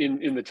so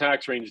in the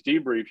tax range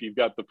debrief, you've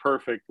got the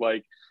perfect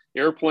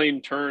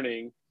airplane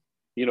turning,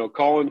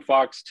 calling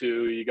Fox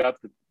 2. You got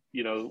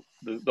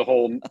the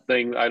whole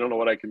thing. I don't know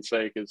what I can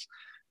say because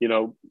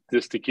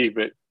just to keep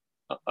it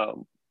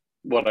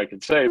what I can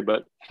say,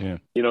 but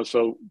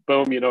so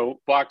boom,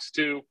 Fox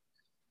 2,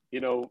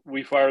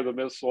 we fire the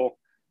missile.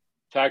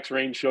 Tax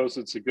range shows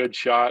it's a good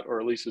shot, or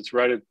at least it's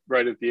right at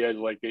the edge.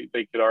 Like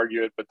they could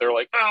argue it, but they're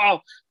like, oh,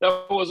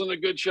 that wasn't a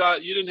good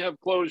shot. You didn't have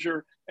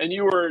closure, and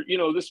you were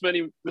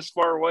this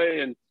far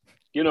away, and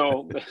we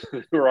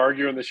were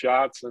arguing the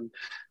shots, and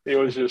it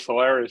was just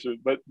hilarious.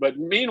 But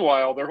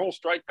meanwhile, their whole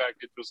strike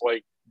package was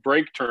like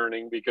brake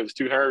turning because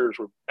 2 Harriers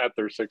were at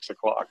their 6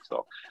 o'clock,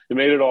 so it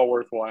made it all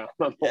worthwhile.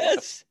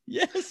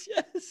 Yes.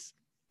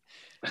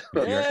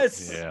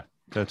 Yeah,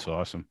 that's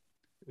awesome.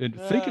 And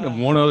thinking of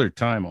one other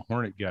time a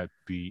Hornet got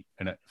beat,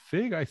 and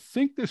Fig, I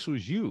think this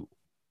was you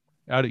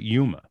out at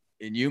Yuma.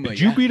 In Yuma, did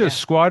you beat a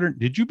squadron?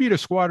 Did you beat a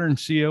squadron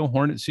CO,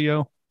 Hornet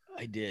CO?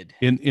 I did.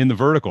 In the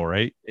vertical,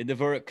 right? In the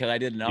vertical, because I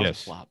did an alpha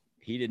flop.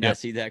 He did not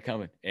see that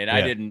coming, and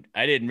I didn't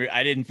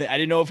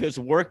know if it was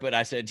work, but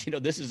I said,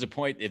 this is a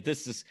point. If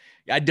this is,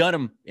 I'd done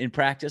them in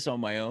practice on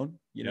my own,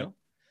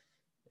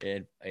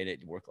 and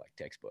it worked like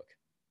textbook.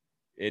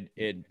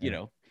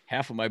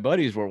 Half of my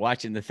buddies were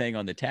watching the thing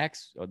on the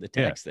tax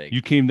thing.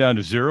 You came down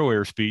to 0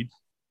 airspeed,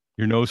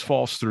 your nose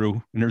falls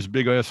through, and there's a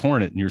big ass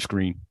Hornet in your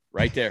screen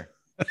right there.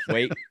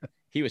 Wait,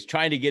 he was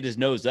trying to get his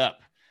nose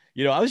up.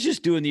 I was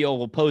just doing the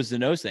old pose the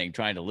nose thing,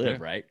 trying to live,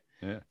 right?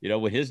 Yeah.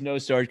 When his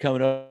nose started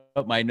coming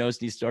up, my nose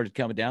started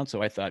coming down.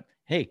 So I thought,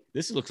 hey,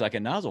 this looks like a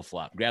nozzle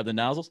flop. Grab the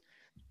nozzles,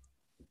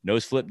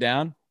 nose flipped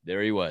down.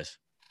 There he was.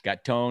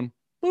 Got tone.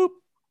 Boop.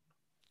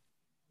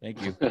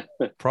 Thank you.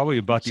 Probably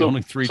about the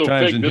only 3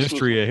 times in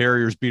history a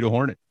Harriers beat a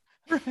Hornet.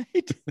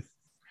 Right.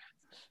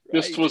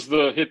 This was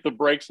the hit the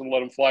brakes and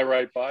let him fly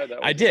right by. That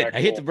was I did.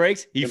 I hit the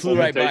brakes. He flew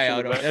right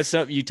by. That's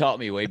something you taught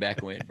me way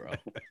back when, bro.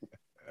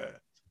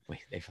 Wait,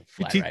 they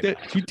fly right by.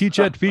 You teach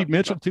that to Pete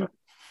Mitchell too?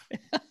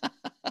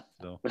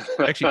 So,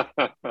 actually,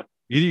 either of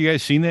you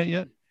guys seen that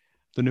yet?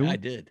 The new one? I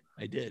did.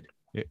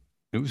 It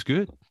was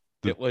good.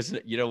 It was,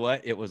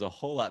 what? It was a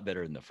whole lot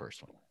better than the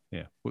first one.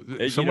 Yeah.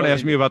 Someone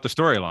asked me about the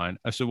storyline.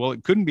 I said, well,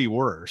 it couldn't be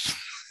worse.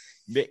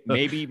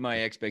 Maybe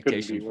my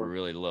expectations were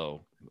really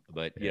low,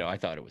 but I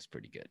thought it was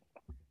pretty good.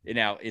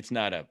 Now it's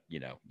not a,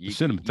 the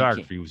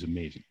cinematography was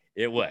amazing.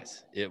 It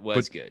was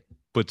good.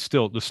 But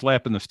still, the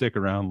slapping the stick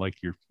around like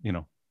you're,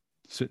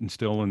 sitting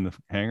still in the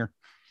hangar.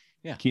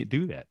 Yeah. You can't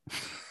do that.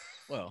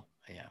 Well,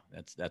 yeah,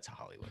 that's a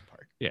Hollywood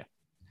part. Yeah.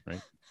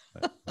 Right.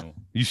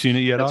 You seen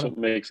it yet? That's Otto? what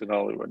makes it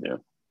Hollywood. Yeah.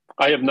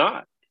 I have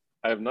not.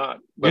 But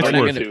it's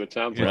worth it. It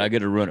sounds We're like not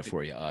going to ruin it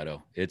for you,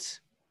 Otto. It's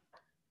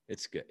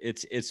good.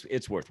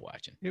 It's worth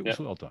watching. It was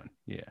well done.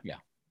 Yeah. Yeah.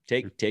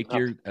 Take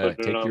your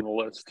the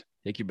list.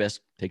 Take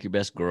your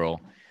best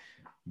girl.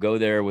 Go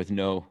there with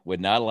not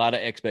a lot of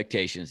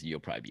expectations, and you'll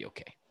probably be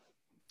okay.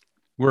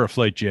 Wear a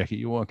flight jacket.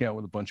 You walk out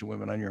with a bunch of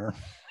women on your arm.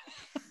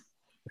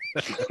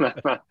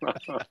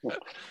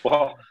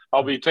 Well,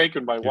 I'll be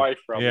taking my wife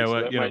probably. Yeah,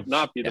 well, so that might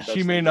not be the best.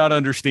 She may not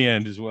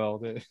understand as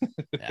well.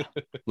 Yeah.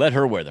 Let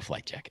her wear the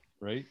flight jacket,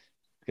 right?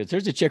 Because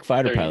there's a chick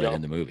fighter pilot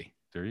in the movie.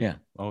 Yeah.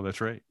 Oh,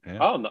 that's right. Yeah.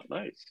 Oh,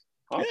 nice.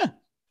 Awesome.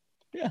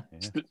 Yeah.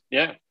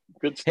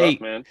 Good stuff,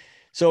 man.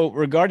 So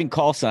regarding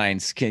call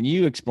signs, can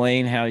you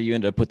explain how you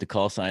ended up with the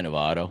call sign of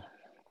Otto?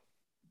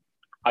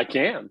 I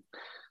can.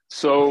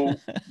 So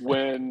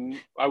when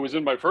I was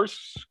in my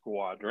first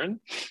squadron,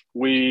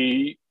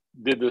 we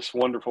did this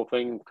wonderful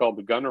thing called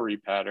the gunnery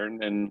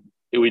pattern, and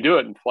we do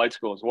it in flight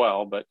school as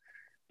well. But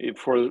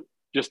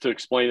just to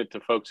explain it to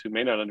folks who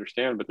may not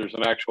understand, but there's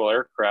an actual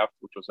aircraft,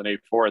 which was an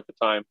A4 at the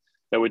time,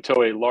 that would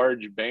tow a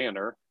large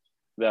banner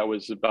that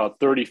was about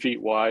 30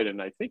 feet wide,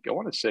 and I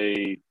want to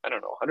say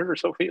 100 or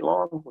so feet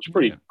long. It was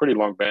pretty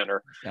long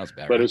banner. Sounds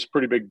bad, but it's a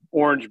pretty big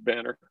orange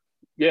banner.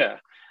 Yeah,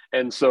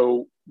 and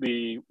so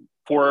the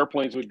 4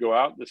 airplanes would go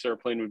out. This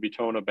airplane would be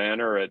towing a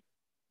banner at,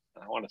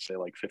 I want to say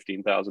like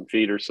 15,000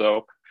 feet or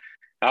so,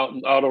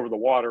 out over the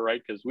water,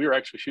 right? Because we were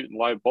actually shooting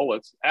live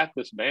bullets at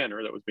this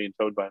banner that was being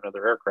towed by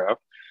another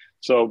aircraft.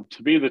 So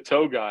to be the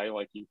tow guy,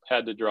 like, you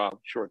had to draw a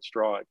short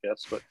straw, I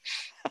guess. But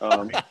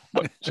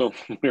so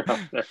we're out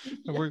there.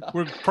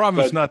 We're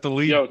promised not to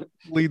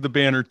lead the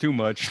banner too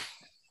much.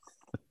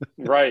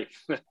 Right.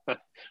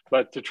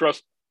 But to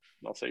trust,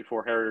 I'll say,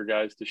 4 Harrier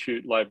guys to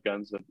shoot live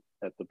guns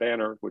at the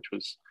banner, which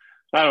was,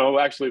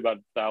 actually about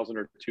 1,000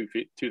 or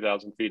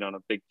 2,000 feet on a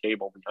big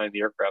cable behind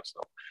the aircraft.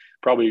 So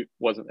probably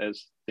wasn't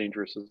as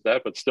dangerous as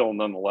that, but still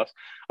nonetheless.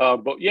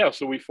 But yeah,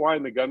 so we fly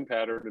in the gun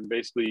pattern, and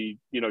basically,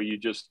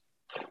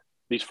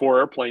 these 4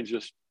 airplanes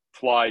just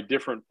fly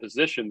different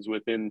positions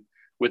within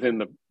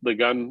the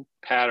gun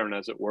pattern,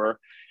 as it were.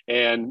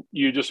 And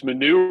you just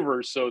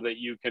maneuver so that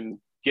you can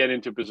get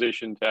into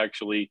position to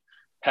actually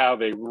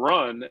have a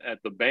run at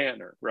the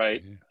banner,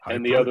 right? Yeah,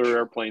 and the other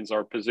airplanes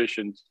are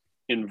positioned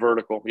in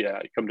vertical. Yeah,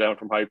 you come down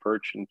from high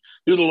perch and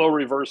do the low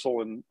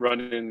reversal and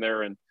run in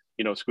there and,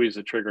 squeeze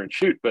the trigger and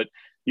shoot. But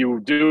you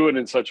do it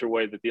in such a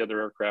way that the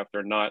other aircraft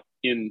are not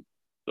in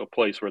the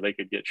place where they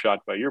could get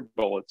shot by your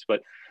bullets.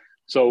 But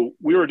so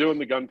we were doing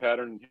the gun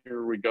pattern, and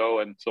here we go.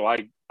 And so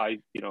I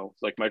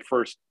it's like my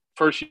first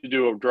you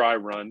do a dry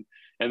run,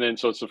 and then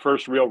so it's the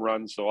first real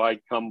run. So I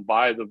come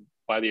by the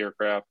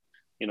aircraft,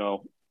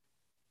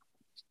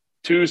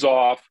 2's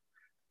off,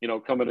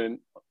 coming in,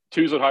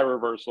 2's at high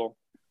reversal,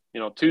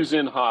 2's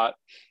in hot.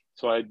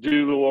 So I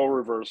do the low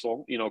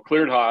reversal,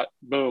 cleared hot,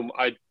 boom,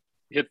 I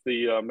hit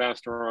the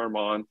master arm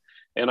on,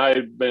 and I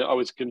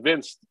was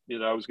convinced,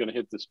 I was going to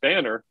hit this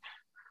banner.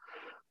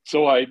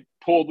 So I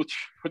put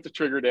the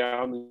trigger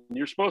down, and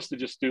you're supposed to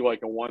just do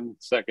like a 1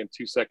 second,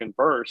 2 second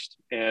burst.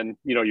 And,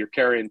 you're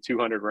carrying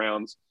 200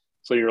 rounds.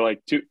 So you're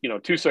like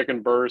 2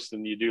 second burst,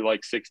 and you do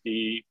like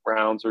 60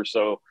 rounds or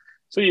so.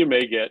 So you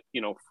may get,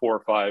 4 or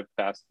 5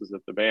 passes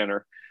at the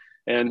banner.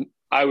 And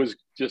I was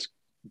just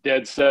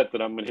dead set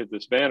that I'm going to hit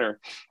this banner.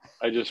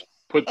 I just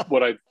put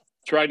what I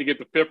tried to get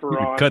the pipper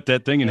on. Cut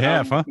that thing in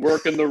half, huh?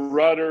 Working the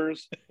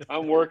rudders.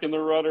 I'm working the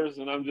rudders,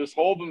 and I'm just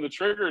holding the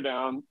trigger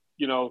down,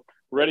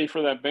 ready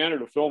for that banner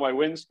to fill my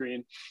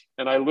windscreen.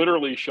 And I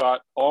literally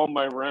shot all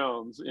my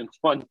rounds in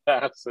one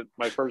pass at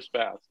my first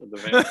pass at the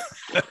banner.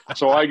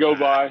 So I go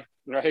by,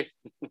 right?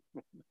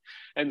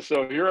 And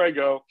so here I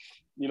go,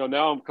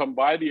 now I'm come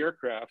by the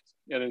aircraft,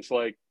 and it's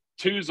like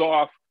 2's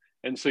off.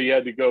 And so you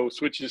had to go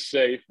switches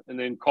safe, and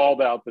then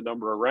called out the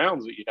number of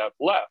rounds that you have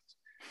left.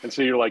 And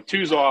so you're like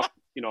 2's off,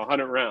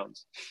 100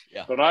 rounds.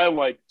 Yeah. But I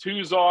like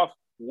 2's off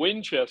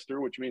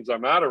Winchester, which means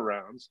I'm out of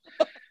rounds.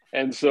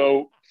 And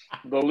so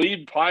the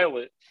lead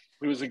pilot,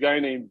 who was a guy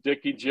named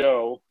Dickie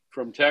Joe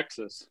from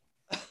Texas,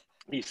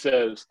 he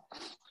says,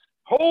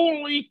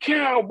 "Holy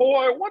cow,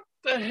 boy, what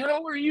the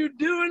hell are you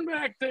doing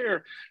back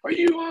there? Are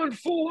you on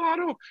full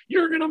auto?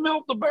 You're going to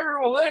melt the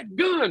barrel of that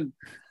gun."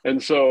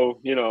 And so,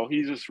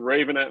 he's just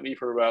raving at me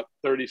for about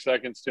 30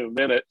 seconds to a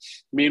minute.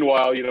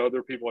 Meanwhile,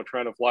 other people are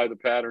trying to fly the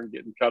pattern,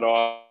 getting cut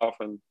off.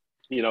 And,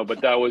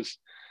 but that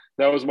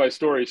was my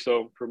story.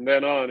 So from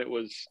then on,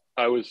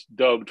 I was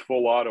dubbed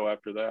full auto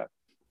after that.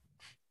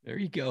 There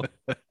you go.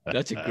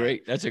 That's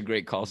a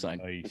great call sign.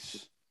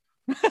 Nice.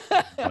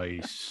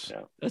 Nice.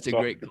 Yeah. That's a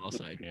great call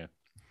sign. Yeah.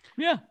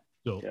 Yeah.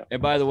 So,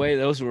 and by the way,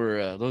 those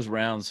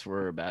rounds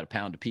were about a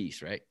pound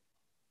apiece, right?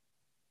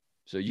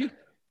 So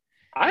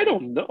I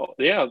don't know.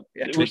 Yeah,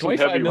 Yeah, it was some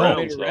 25 heavy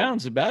millimeter rounds.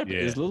 rounds about Yeah.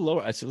 is a little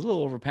over. It's a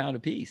little over a pound a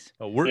piece.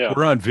 Oh,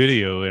 we're on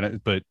video,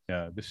 but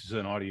this is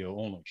an audio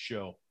only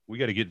show. We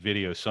got to get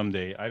video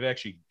someday. I've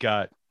actually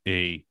got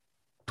a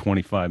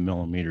 25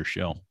 millimeter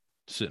shell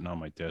sitting on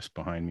my desk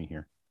behind me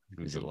here.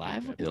 Is it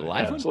live? Is it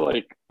live? It's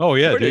like, oh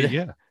yeah, Where did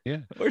dude, yeah.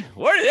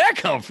 Where did that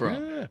come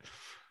from? Yeah.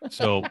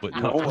 So, but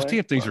No those way.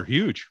 damn things are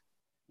huge.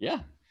 Yeah.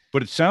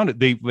 But it sounded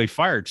they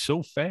fired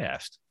so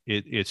fast.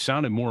 It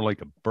sounded more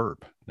like a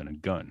burp than a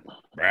gun.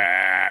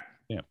 Yeah.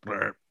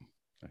 Burp.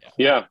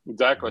 yeah,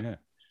 exactly. Yeah.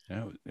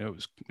 That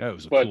was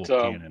a But,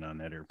 cool cannon on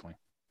that airplane.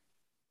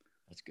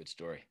 That's a good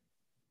story.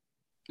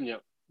 Yeah.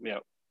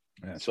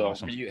 That's So-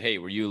 awesome. Were you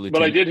a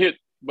lieutenant?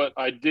 But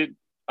I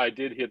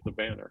did hit the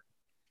banner.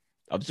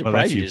 I'm surprised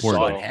that's you just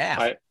saw it important.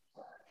 half.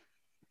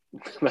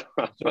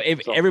 So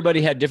So,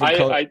 everybody had different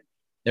color. I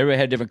Everybody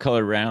had different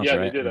colored rounds, yeah,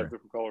 right? they did have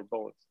different colored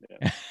bullets. Yeah,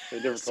 they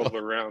had different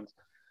colored rounds.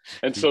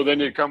 And so then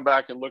you come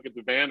back and look at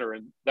the banner,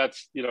 and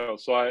that's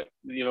so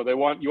you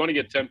want to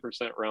get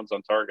 10% rounds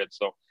on target.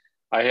 So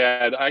I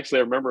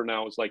remember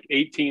now it was like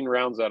 18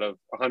 rounds out of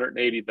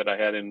 180 that I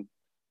had in,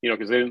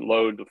 because they didn't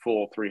load the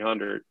full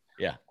 300.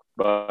 Yeah.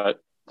 But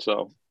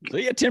so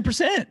you got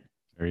 10%.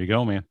 There you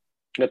go, man.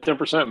 at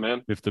 10%,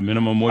 man. If the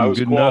minimum wasn't was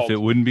good enough, qualled.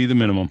 it wouldn't be the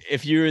minimum.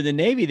 If you were in the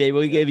Navy, they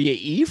would give you an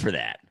E for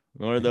that.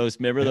 One of those,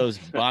 remember those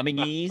bombing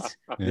E's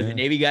that the Yeah.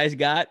 Navy guys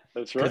got?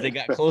 That's Because right. they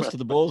got close to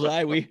the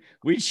bullseye.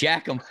 We'd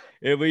shack them.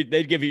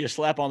 They'd give you a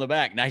slap on the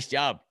back. Nice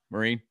job,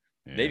 Marine.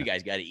 Yeah. Navy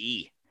guys got an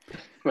E.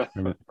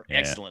 Yeah.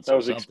 Excellence. That or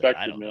was something. I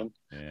expected, don't know.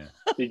 man.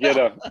 Yeah.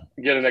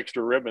 You get an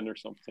extra ribbon or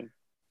something.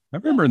 I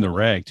remember in the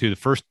RAG too. The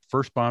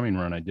first bombing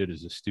run I did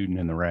as a student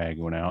in the RAG,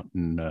 went out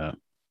and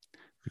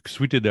because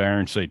we did the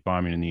iron sight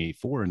bombing in the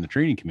A4 in the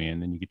training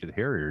command. Then you get to the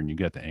Harrier and you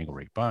got the angle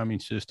rate bombing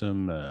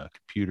system,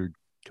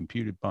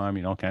 computed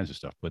bombing, all kinds of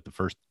stuff. But the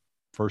first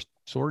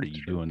sortie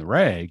you do in the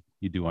RAG,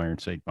 you do iron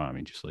sight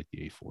bombing just like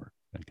the A4.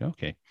 Like,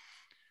 okay.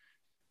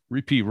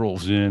 Repeat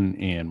rolls in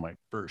and my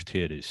first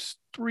hit is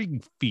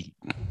 3 feet.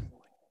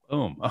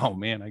 Boom. Oh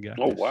man, I got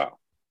Oh this. wow.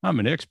 I'm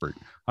an expert.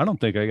 I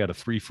don't think I got a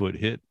 3-foot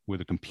hit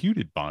with a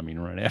computed bombing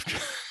run after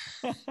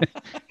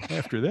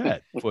after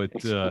that. But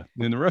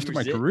in the rest of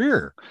my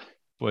career.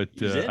 But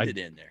I did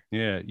in there.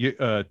 yeah, you,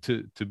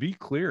 to be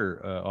clear,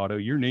 Otto,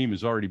 your name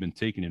has already been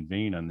taken in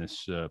vain on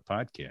this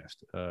podcast.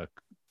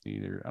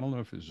 Either I don't know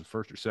if it was the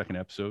first or second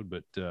episode,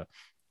 but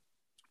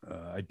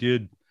I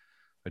did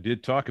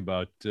talk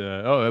about. It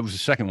was the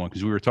second one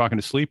because we were talking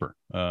to Sleeper.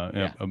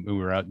 We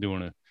were out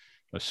doing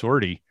a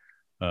sortie,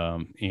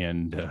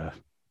 and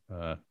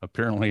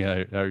apparently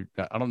I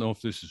don't know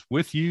if this is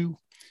with you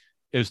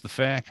as the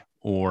fact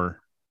or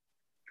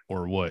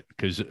what,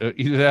 because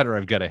either that or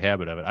I've got a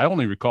habit of it. I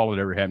only recall it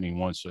ever happening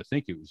once, so I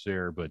think it was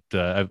there, but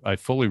I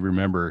fully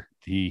remember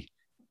the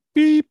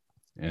beep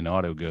and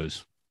Otto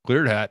goes,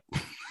 cleared hat.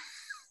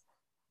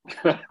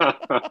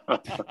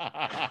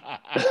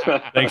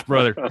 Thanks,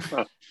 brother.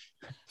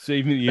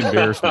 Save me the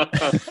embarrassment.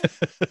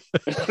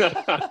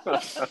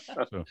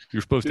 So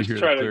you're supposed to hear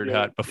the cleared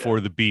hat before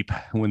the beep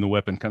when the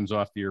weapon comes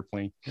off the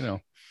airplane,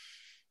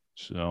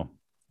 So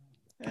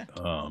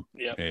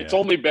it's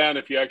only bad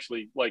if you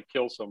actually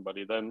kill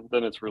somebody. Then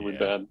it's really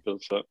bad,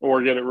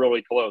 or get it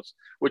really close,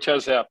 which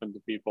has happened to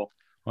people.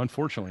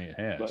 Unfortunately, it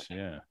has.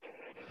 But,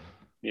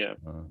 yeah.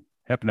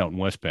 Happened out in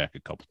Westpac a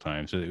couple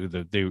times. They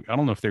I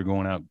don't know if they're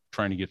going out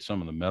trying to get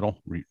some of the metal,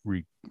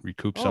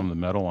 recoup some of the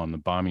metal on the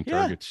bombing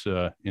targets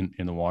in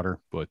the water.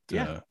 But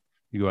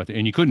you go out there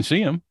and you couldn't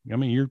see them. I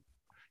mean, you're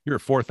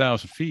at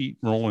 4,000 feet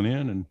rolling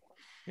in, and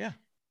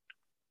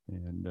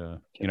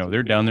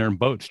they're down there in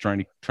boats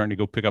trying to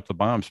go pick up the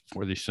bombs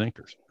before they sink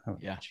or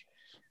something. Yeah.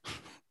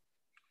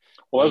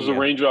 Well, I was a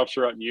range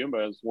officer out in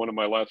Yuma as one of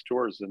my last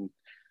tours, and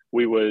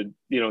we would,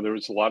 there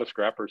was a lot of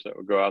scrappers that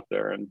would go out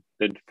there, and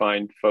they'd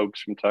find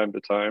folks from time to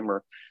time,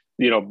 or,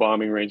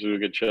 bombing ranges would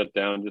get shut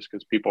down just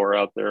because people are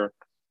out there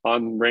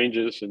on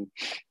ranges, and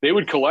they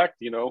would collect,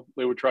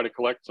 they would try to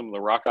collect some of the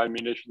rockeye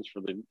munitions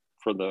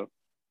for the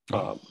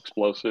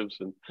explosives.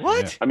 And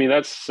what? I mean,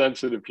 that's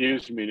sensitive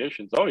fused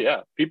munitions. Oh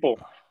yeah.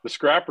 The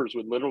scrappers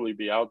would literally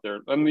be out there,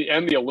 and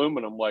the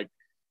aluminum, I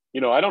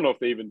don't know if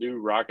they even do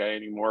rockeye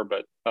anymore,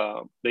 but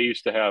they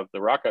used to have the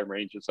rockeye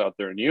ranges out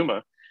there in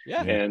Yuma.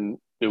 Yeah. And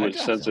it was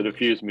sensitive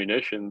fused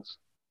munitions.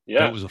 Yeah.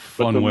 That was a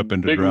fun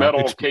weapon to big drop.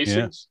 Metal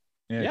casings.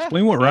 Yeah.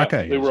 Explain what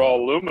rockeye is. They were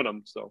all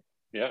aluminum. So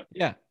yeah.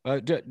 Yeah.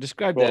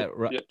 Describe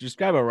that.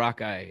 Describe a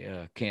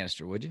rockeye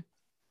canister, would you?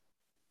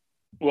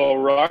 Well,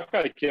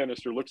 rockeye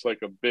canister looks like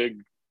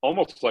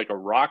almost like a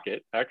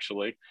rocket,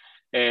 actually.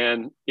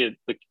 And the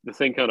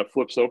thing kind of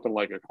flips open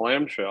like a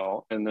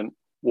clamshell. And then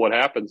what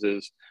happens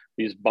is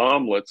these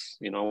bomblets,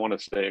 I want to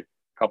say a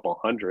couple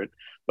hundred,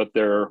 but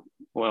they're,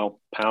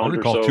 pound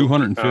or so,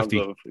 250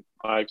 of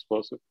high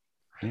explosive.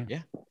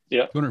 Yeah.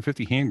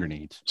 250 hand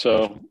grenades.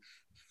 So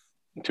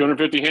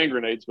 250 hand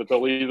grenades, but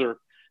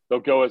they'll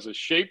go as a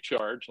shape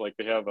charge. Like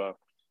they have a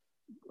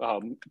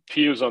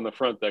fuse on the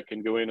front that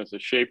can go in as a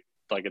shape,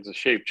 like it's a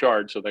shape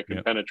charge, so that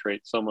can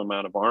penetrate some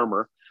amount of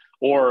armor.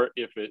 or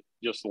if it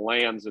just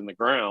lands in the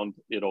ground,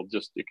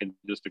 it can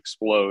just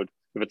explode.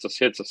 If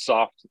hits a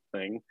soft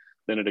thing,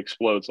 then it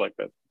explodes like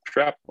that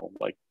shrapnel,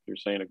 like you're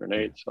saying, a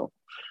grenade. So,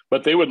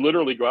 but they would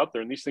literally go out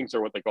there, and these things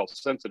are what they call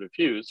sensitive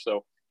fuse.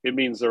 So it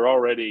means they're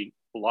already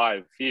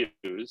live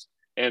fused,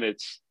 and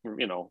it's,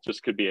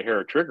 just could be a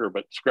hair trigger,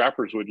 but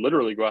scrappers would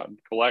literally go out and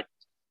collect.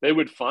 They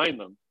would find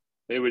them.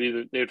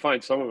 They'd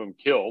find some of them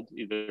killed,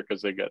 either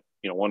because they got,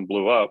 one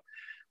blew up,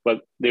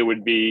 but they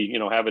would be,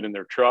 have it in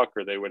their truck,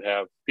 or they would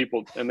have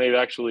people, and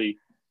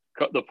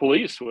the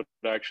police would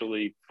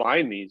actually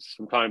find these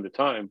from time to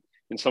time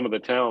in some of the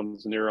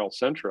towns near El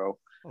Centro,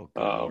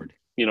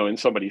 in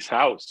somebody's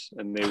house,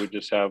 and they would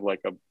just have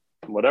like a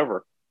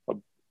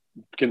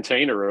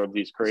container of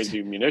these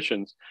crazy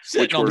munitions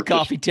sitting on the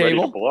coffee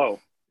table below.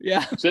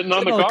 Yeah, sitting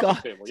on the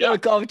coffee table. Yeah, on the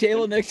coffee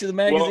table next to the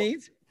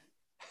magazines.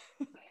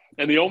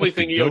 And the only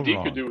thing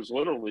EOD could do was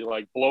literally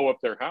like blow up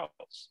their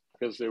house,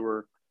 because they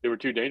were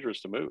too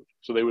dangerous to move.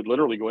 So they would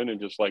literally go in and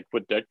just like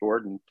put deck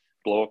board and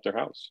blow up their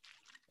house.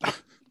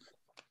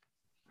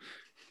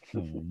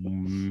 Oh,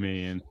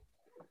 man.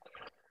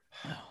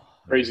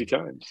 Crazy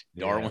times.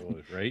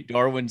 Darwin, right?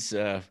 Darwin's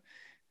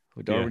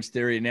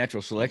theory of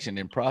natural selection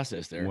in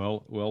process there.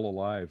 Well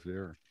alive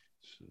there.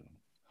 So,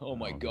 oh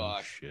my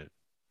gosh. Shit.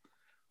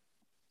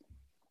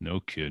 No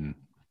kidding.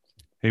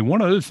 Hey,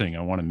 one other thing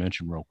I want to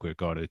mention real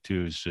quick on it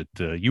too is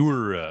that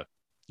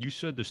you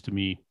said this to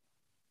me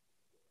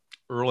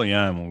early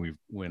on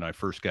when I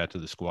first got to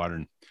the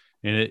squadron,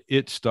 and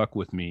it stuck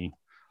with me.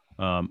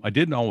 I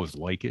didn't always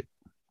like it.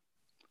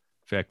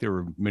 In fact, there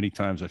were many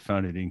times I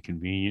found it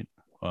inconvenient.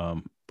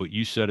 But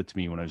you said it to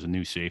me when I was a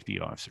new safety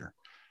officer,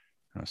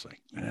 and I was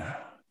like,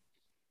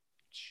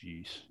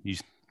 geez,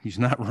 he's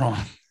not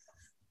wrong.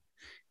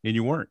 And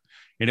you weren't.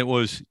 And it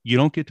was, you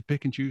don't get to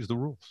pick and choose the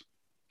rules.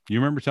 You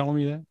remember telling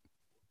me that?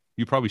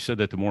 You probably said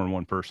that to more than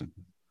one person.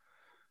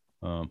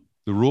 The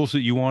rules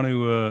that you want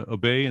to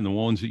obey and the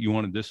ones that you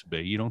want to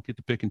disobey, you don't get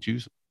to pick and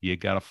choose them. You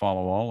got to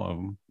follow all of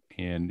them.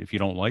 And if you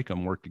don't like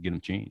them, work to get them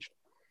changed.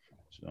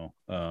 So,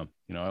 I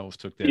always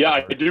took that. Yeah,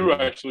 I do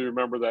actually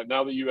remember that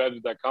now that you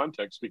added that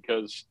context,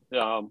 because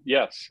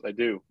yes, I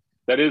do.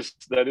 That is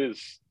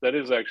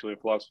actually a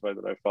philosophy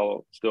that I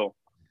follow still,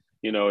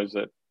 is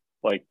that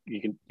like we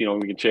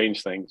can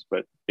change things,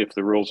 but if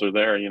the rules are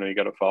there, you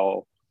got to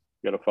follow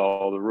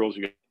the rules.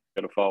 You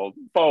got to follow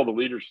the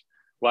leader's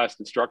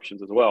last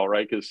instructions as well.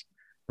 Right. Because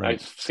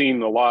I've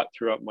seen a lot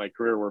throughout my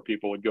career where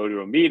people would go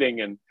to a meeting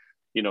and,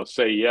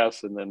 say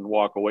yes, and then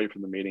walk away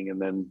from the meeting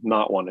and then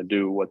not want to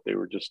do what they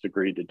were just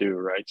agreed to do.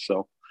 Right.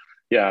 So,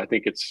 yeah, I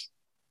think I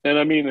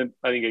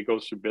think it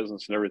goes through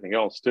business and everything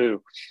else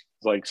too.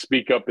 It's like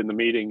speak up in the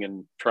meeting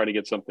and try to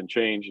get something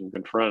changed and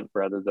confront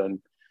rather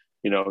than,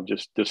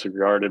 just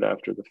disregard it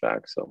after the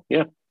fact. So,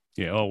 yeah.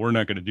 Yeah. Oh, we're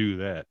not going to do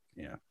that.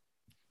 Yeah.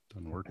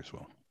 Doesn't work as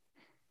well.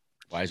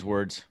 Wise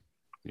words.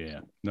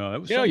 Yeah, no,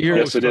 that was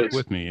stuck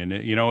with me. And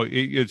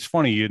it's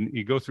funny.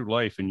 You go through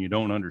life and you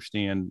don't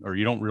understand, or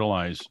you don't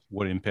realize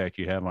what impact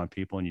you have on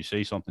people, and you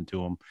say something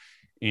to them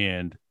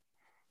and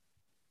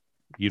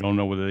you don't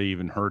know whether they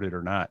even heard it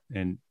or not.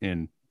 And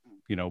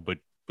but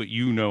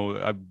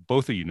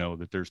both of you know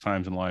that there's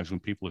times in lives when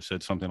people have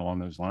said something along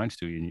those lines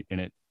to you,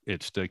 and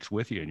it sticks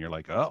with you, and you're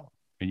like, oh,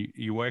 and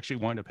you actually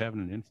wind up having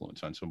an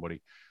influence on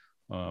somebody.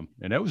 And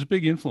that was a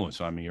big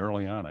influence on me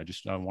early on.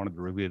 I wanted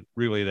to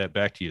relay that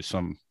back to you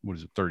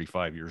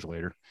 35 years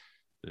later,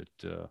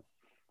 that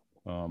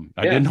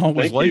I didn't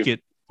always like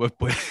it,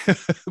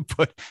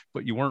 but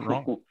you weren't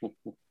wrong.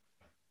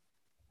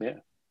 Yeah.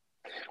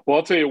 Well,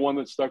 I'll tell you one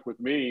that stuck with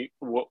me.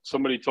 What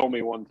somebody told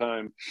me one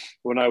time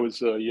when I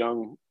was a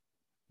young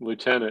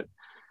lieutenant,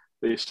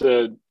 they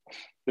said,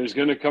 there's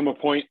going to come a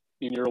point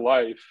in your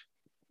life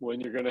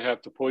when you're going to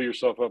have to pull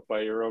yourself up by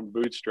your own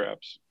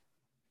bootstraps,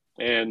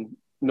 and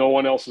no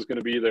one else is going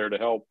to be there to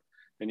help,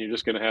 and you're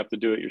just going to have to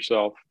do it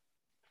yourself.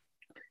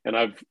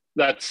 And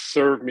that's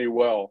served me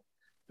well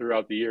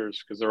throughout the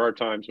years, because there are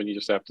times when you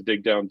just have to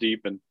dig down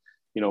deep and,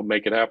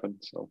 make it happen.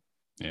 So,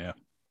 yeah.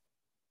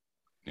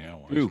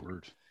 Wise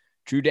words.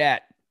 True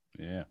dat.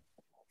 Yeah.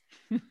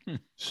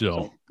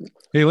 So,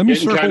 hey, let me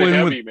circle in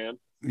heavy, with, man.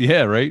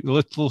 Yeah, right.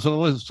 Let's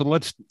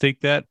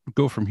take that,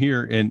 go from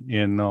here,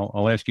 and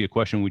I'll ask you a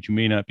question which you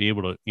may not be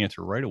able to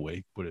answer right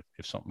away, but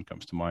if something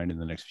comes to mind in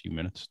the next few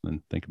minutes,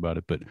 then think about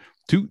it. But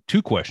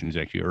two questions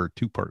actually, or a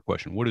two-part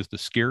question. What is the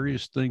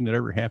scariest thing that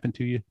ever happened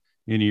to you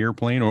in the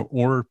airplane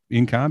or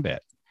in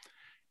combat?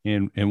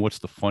 And what's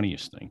the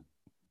funniest thing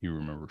you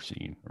remember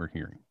seeing or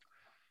hearing?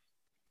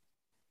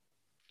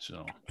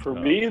 So for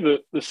me,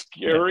 the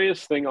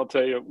scariest thing I'll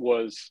tell you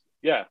was,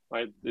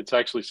 it's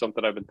actually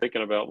something I've been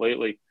thinking about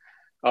lately.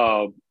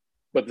 But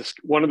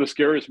one of the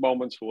scariest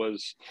moments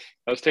was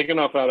I was taken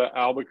off out of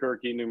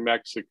Albuquerque, New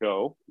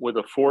Mexico with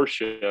a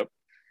 4-ship.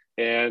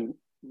 And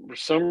for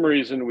some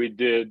reason we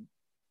did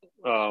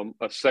a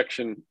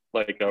section,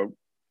 I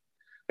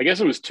guess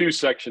it was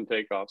 2-section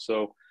takeoffs.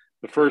 So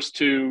the first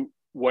 2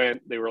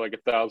 they were like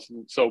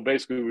 1,000. So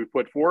basically we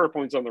put 4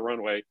 airplanes on the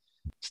runway,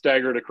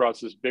 staggered across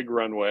this big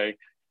runway.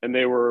 and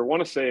they were, I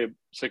want to say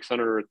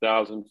 600 or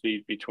 1,000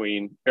 feet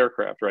between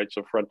aircraft, right?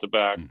 So front to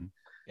back. Mm-hmm.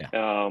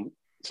 Yeah.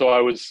 So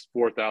I was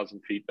 4,000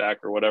 feet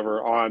back or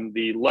whatever on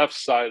the left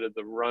side of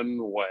the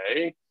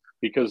runway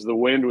because the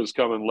wind was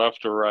coming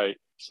left to right.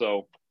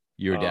 So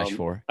you were dash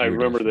 4. I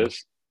remember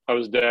this. I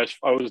was dash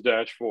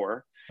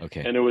 4.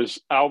 Okay. And it was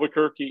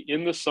Albuquerque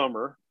in the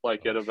summer,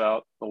 like at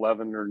about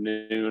 11 or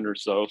noon or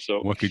so. So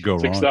what could go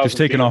 6, wrong? Just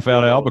taking off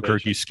out of Albuquerque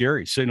elevation. is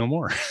scary. Say no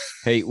more.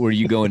 Hey, were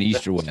you going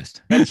east or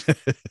west?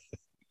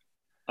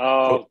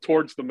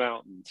 Towards the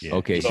mountains. Yeah.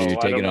 Okay, so you're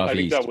taking off east. I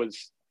think that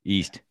was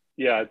east.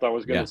 Yeah, I thought I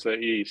was going to say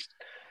east.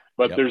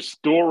 But there's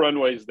dual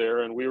runways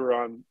there, and we were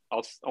on,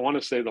 I want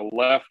to say the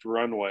left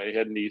runway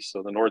heading east,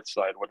 so the north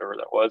side, whatever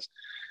that was.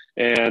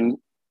 And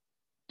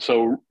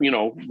so,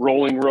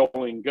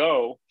 rolling,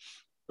 go.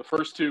 The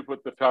first two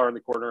put the power in the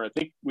corner. I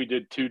think we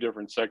did 2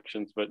 different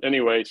sections. But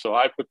anyway, so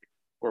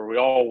where we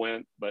all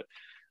went, but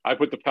I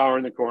put the power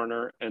in the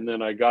corner, and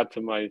then I got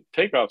to my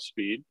takeoff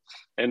speed.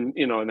 And,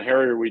 in the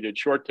Harrier, we did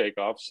short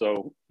takeoff.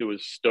 So it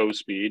was stow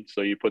speed.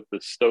 So you put the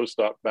stow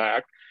stop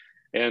back.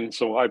 And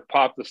so I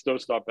popped the stow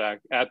stop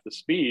back at the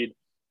speed,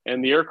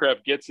 and the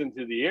aircraft gets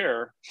into the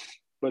air,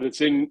 but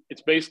it's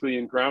basically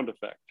in ground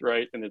effect,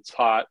 right? And it's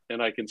hot,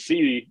 and I can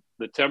see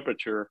the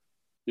temperature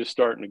just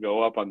starting to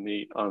go up on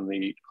the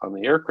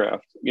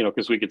aircraft,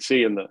 because we could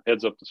see in the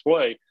heads up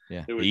display.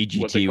 Yeah, it was the EGT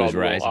what they was called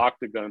rising.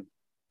 Octagon.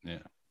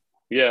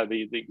 Yeah,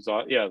 the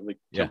exhaust, the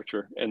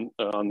temperature and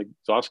on the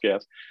exhaust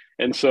gas,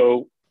 and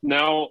so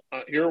now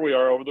here we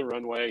are over the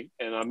runway,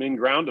 and I'm in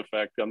ground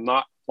effect. I'm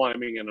not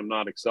climbing and I'm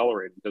not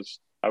accelerating because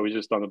I was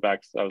just on the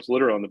back. I was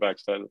literally on the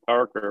backside of the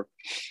power curve,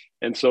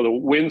 and so the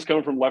wind's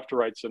coming from left to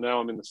right. So now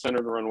I'm in the center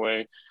of the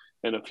runway,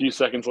 and a few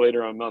seconds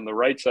later I'm on the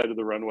right side of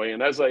the runway.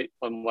 And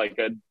I'm like,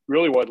 I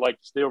really would like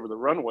to stay over the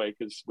runway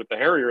because with the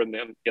Harrier, and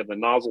then get the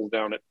nozzles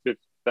down at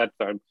that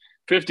time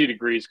 50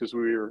 degrees because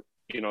we were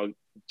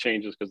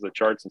changes because of the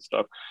charts and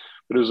stuff.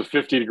 But it was a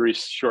 50 degree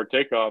short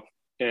takeoff,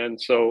 and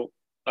so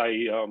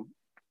I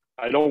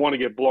don't want to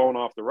get blown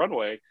off the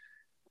runway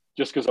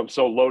just because I'm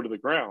so low to the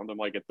ground. I'm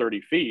like at 30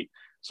 feet.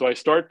 So I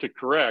start to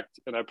correct,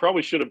 and I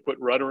probably should have put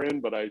rudder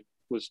in, but I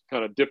was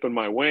kind of dipping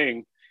my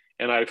wing,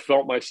 and I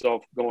felt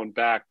myself going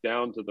back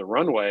down to the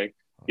runway,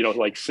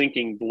 like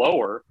sinking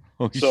lower.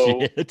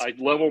 I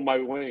level my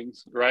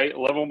wings, right?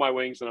 Level my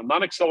wings, and I'm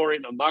not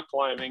accelerating. I'm not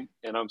climbing,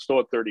 and I'm still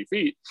at 30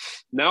 feet.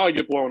 Now I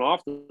get blown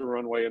off the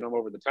runway, and I'm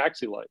over the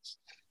taxi lights.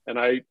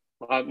 And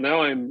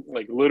now I'm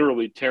like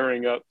literally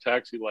tearing up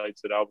taxi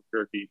lights at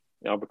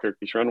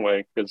Albuquerque's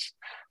runway because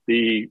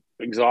the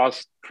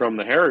exhaust from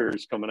the Harrier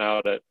is coming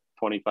out at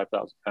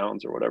 25,000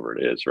 pounds or whatever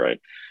it is, right?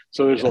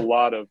 So there's a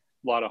lot of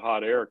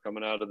hot air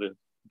coming out of the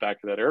back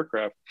of that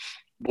aircraft,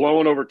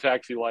 blowing over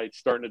taxi lights,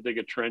 starting to dig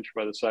a trench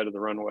by the side of the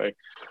runway.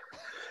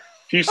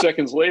 A few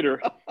seconds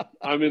later,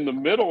 I'm in the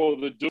middle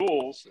of the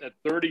duals at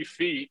 30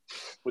 feet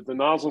with the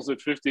nozzles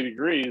at 50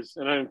 degrees,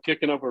 and I'm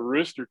kicking up a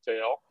rooster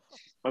tail.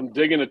 I'm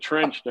digging a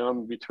trench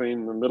down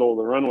between the middle of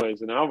the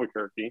runways in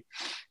Albuquerque.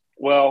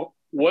 Well,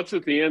 what's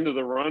at the end of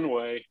the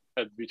runway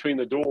between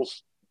the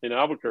duals in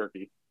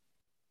Albuquerque?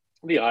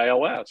 The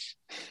ILS.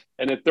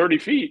 And at 30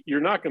 feet, you're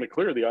not going to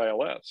clear the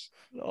ILS.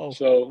 No.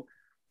 So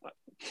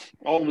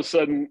all of a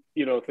sudden,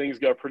 things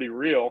got pretty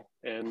real,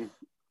 and,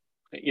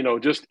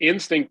 just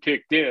instinct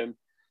kicked in.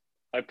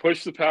 I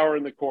pushed the power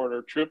in the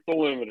corner, tripped the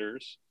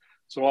limiters.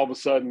 So all of a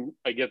sudden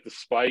I get the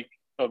spike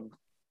of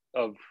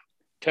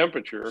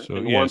temperature. So,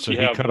 and so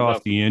he cut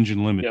off the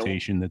engine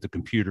limitation that the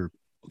computer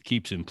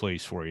keeps in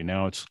place for you.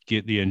 Now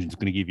the engine's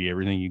going to give you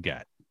everything you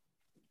got.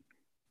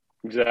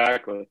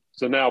 Exactly.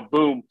 So now,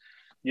 boom,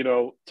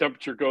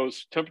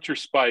 temperature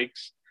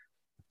spikes.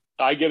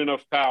 I get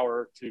enough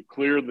power to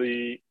clear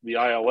the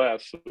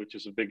ILS, which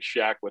is a big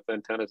shack with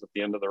antennas at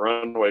the end of the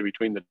runway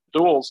between the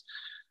duals.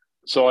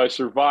 So I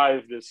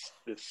survived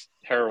this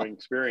harrowing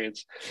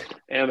experience.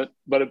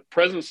 But at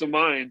presence of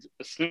mind,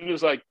 as soon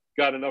as I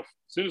got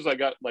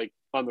like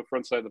on the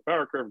front side of the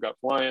power curve, got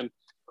flying,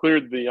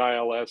 cleared the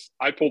ILS,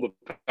 I pulled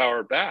the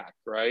power back,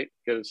 right?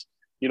 Because,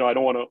 I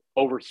don't want to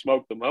over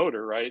smoke the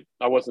motor, right?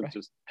 I wasn't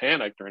just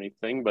panicked or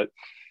anything, but,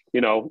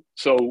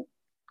 so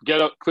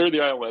clear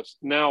the ILS.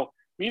 Now,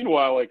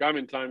 meanwhile, like I'm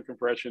in time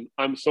compression,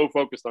 I'm so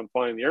focused on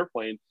flying the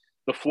airplane,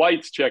 the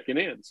flight's checking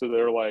in. So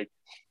they're like,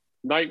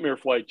 nightmare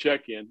flight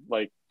check-in,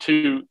 like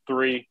 2,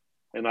 3,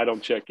 and I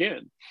don't check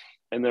in.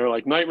 And they're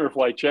like, nightmare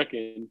flight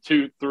check-in,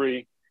 2,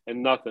 3,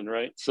 and nothing,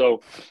 right?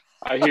 So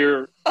I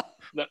hear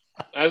that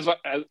as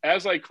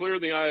I clear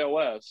the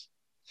ILS,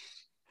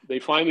 they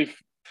finally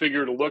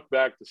figure to look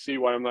back to see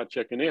why I'm not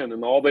checking in.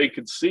 And all they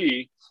could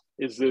see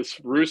is this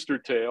rooster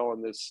tail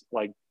and this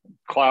like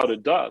cloud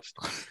of dust.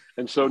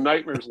 And so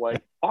Nightmare's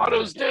like,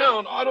 auto's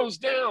down.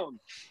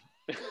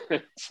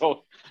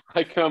 So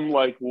I come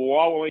like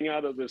wallowing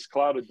out of this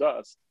cloud of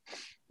dust,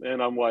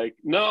 and I'm like,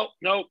 no,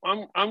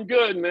 I'm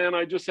good, man.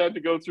 I just had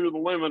to go through the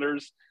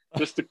limiters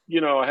just to,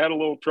 I had a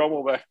little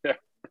trouble back there.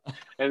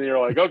 And you're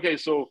like, okay,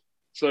 so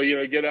So,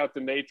 get out the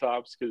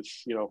NATOPS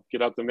because,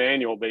 get out the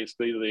manual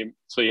basically.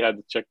 So you had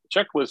to check the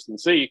checklist and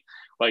see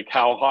like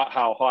how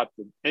hot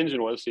the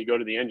engine was. So you go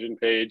to the engine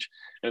page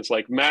and it's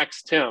like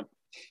max temp.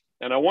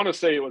 And I want to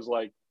say it was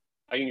like,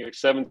 I think like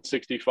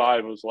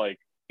 765 was like,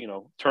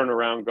 turn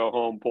around, go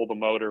home, pull the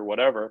motor,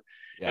 whatever.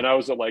 Yeah. And I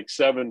was at like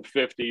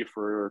 750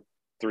 for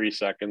 3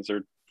 seconds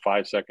or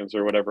 5 seconds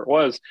or whatever it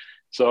was.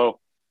 So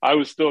I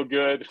was still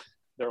good.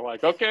 They're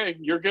like, okay,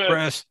 you're good.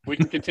 Press. We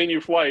can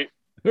continue flight.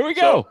 Here we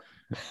go.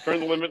 So, turn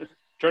the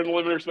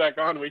limiters back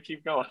on. We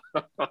keep going.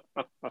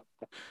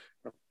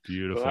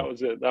 Beautiful. So that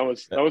was it.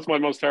 That was my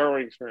most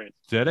harrowing experience.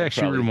 That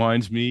actually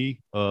reminds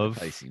me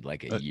of. It seemed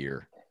like a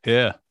year.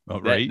 Yeah.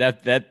 Right.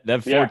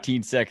 That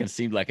 14 seconds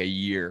seemed like a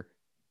year.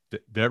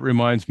 That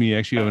reminds me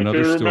actually of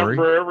another story. I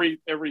remember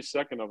every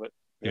second of it.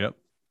 Yep.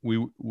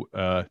 We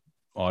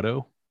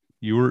Otto,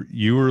 you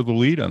were the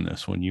lead on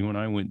this one. You and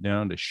I went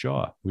down to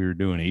Shaw. We were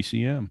doing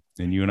ACM,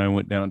 and you and I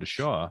went down to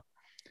Shaw.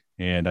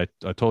 And I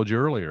told you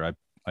earlier,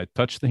 I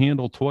touched the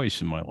handle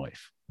twice in my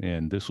life,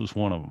 and this was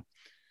one of them.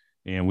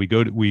 And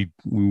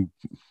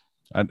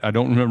I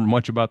don't remember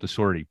much about the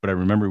sortie, but I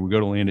remember we go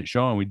to land at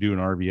Shaw and we do an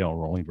RVL,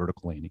 rolling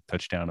vertical landing,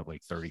 touchdown at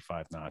like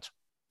 35 knots.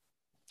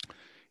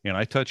 And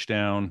I touched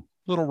down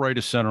a little right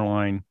of center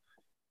line,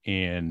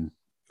 and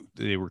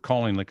they were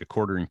calling like a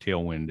quartering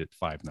tailwind at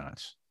 5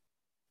 knots.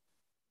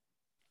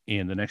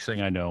 And the next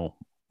thing I know,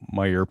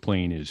 my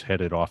airplane is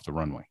headed off the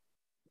runway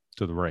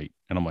to the right.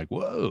 And I'm like,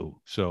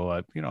 whoa. So,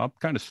 I'm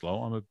kind of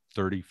slow. I'm at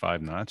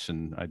 35 knots,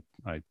 and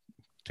I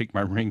take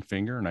my ring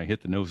finger and I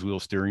hit the nose wheel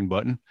steering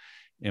button,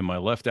 and my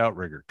left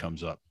outrigger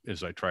comes up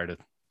as I try to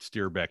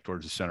steer back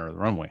towards the center of the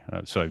runway.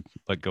 So I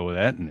let go of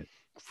that, and it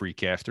free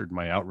castered.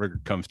 My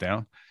outrigger comes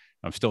down.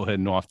 I'm still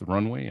heading off the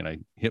runway, and I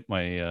hit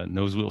my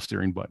nose wheel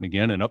steering button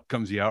again, and up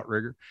comes the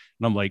outrigger.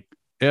 And I'm like,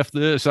 F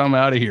this, I'm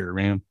out of here,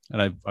 man.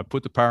 And I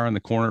put the power in the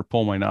corner,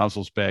 pull my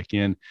nozzles back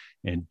in,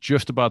 and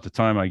just about the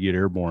time I get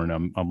airborne,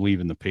 I'm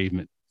leaving the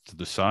pavement to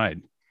the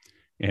side,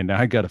 and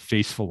I got a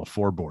face full of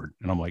floorboard,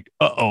 and I'm like,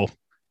 uh-oh.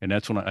 And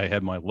that's when I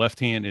had my left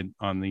hand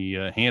on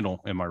the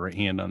handle and my right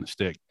hand on the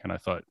stick. And I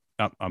thought,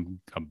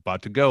 I'm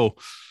about to go.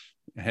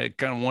 I had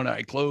kind of one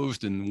eye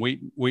closed and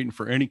waiting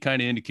for any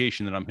kind of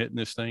indication that I'm hitting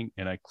this thing.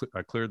 And I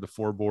cleared the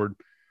floorboard.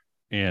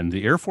 And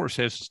the Air Force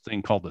has this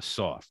thing called the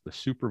SOF, the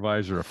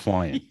Supervisor of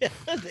Flying.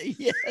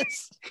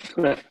 Yes.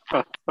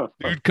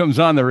 Dude comes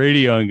on the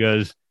radio and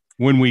goes,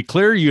 when we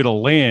clear you to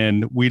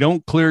land, we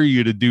don't clear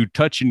you to do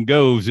touch and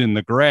goes in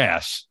the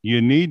grass.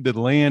 You need to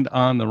land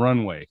on the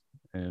runway.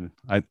 And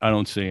I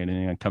don't say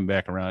anything. I come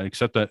back around,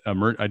 except that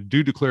I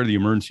do declare the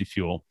emergency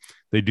fuel.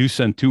 They do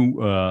send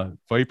 2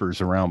 Vipers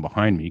around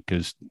behind me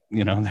because,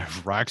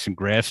 there's rocks and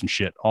grass and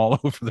shit all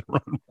over the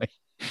runway.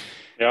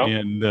 Yeah.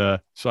 And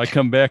so I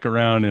come back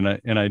around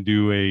and I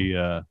do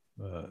a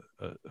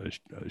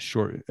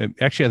short.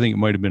 Actually, I think it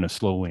might have been a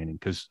slow landing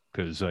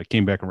because I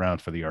came back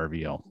around for the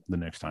RVL the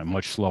next time,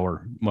 much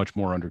slower, much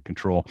more under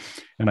control.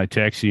 And I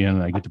taxi in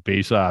and I get to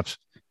base ops,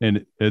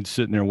 and Ed's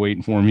sitting there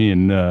waiting for me,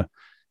 and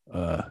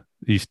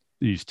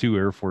these 2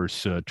 Air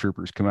Force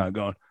troopers come out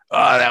going,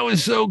 "Oh, that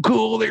was so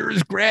cool. There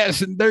was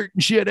grass and dirt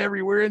and shit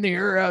everywhere in the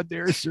air out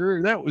there,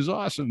 sir. That was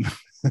awesome."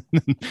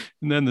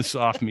 And then the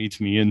SOF meets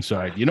me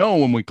inside,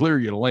 when we clear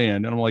you to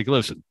land. And I'm like,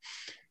 listen,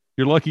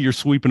 you're lucky you're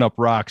sweeping up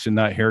rocks and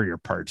not Harrier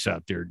parts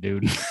out there,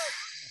 dude.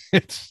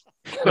 That's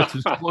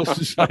as close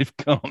as I've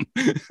come.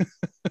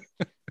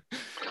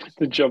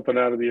 To jumping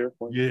out of the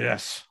airplane.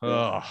 Yes.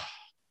 Oh,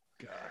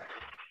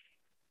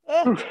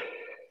 God.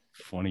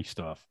 Funny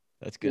stuff.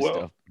 That's good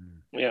stuff.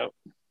 Yeah.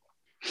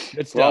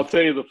 Good stuff. Well, I'll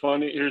tell you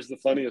here's the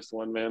funniest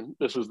one, man.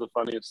 This is the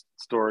funniest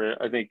story,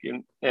 I think.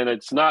 And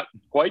it's not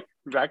quite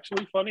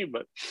actually funny,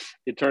 but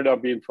it turned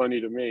out being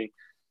funny to me.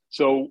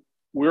 So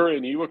we're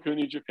in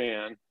Iwakuni,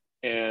 Japan,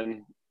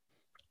 and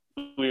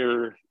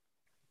we're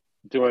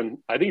doing,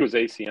 I think it was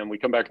ACM. We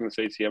come back from this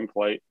ACM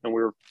flight, and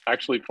we were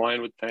actually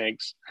flying with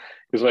tanks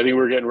because I think we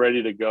were getting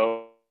ready to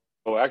go.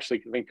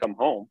 Actually, I think come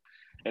home.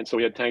 And so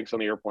we had tanks on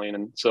the airplane.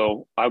 And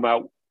so I'm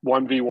out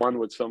 1v1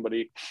 with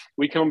somebody.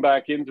 We come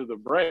back into the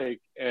break,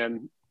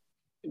 and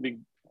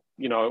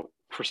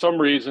for some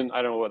reason,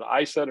 I don't know whether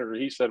I said it or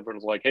he said, but it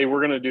was like, hey,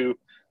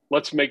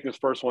 let's make this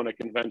first one a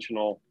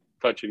conventional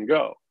touch and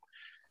go.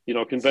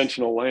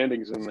 Conventional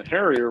landings in the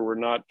Harrier were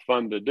not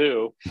fun to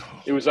do.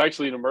 It was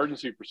actually an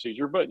emergency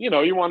procedure, but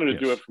you wanted to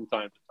do it from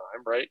time to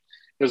time, right?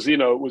 Because it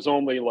was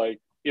only like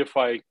if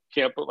I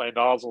can't put my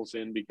nozzles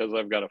in because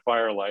I've got a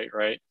firelight,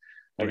 right?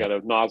 I got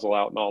a nozzle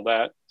out and all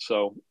that.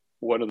 So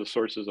one of the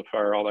sources of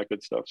fire, all that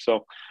good stuff.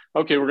 So,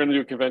 okay, we're going to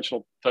do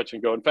conventional touch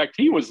and go. In fact,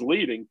 he was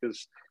leading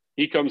because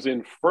he comes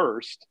in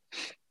first.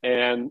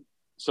 And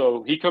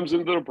so he comes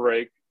into the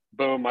break.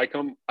 Boom. I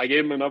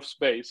gave him enough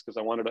space because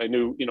I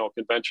knew,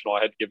 conventional,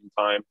 I had to give him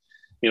time,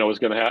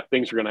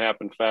 things were going to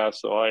happen fast.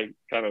 So I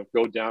kind of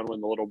go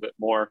downwind a little bit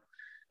more.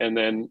 And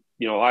then,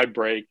 I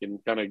brake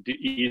and kind of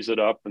ease it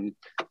up and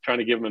trying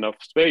to give him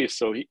enough space.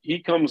 So he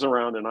comes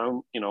around, and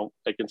I'm,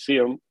 I can see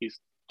him. He's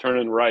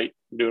turning right,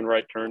 doing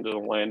right turn to the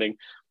landing,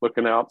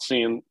 looking out,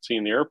 seeing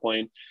the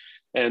airplane.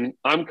 And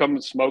I'm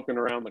coming smoking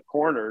around the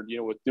corner,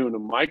 with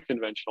doing my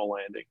conventional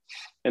landing.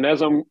 And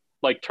as I'm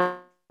like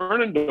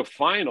turning to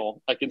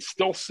final, I can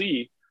still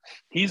see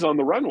he's on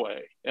the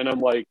runway. And I'm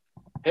like,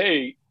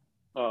 hey,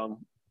 I don't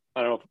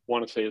know if I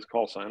want to say his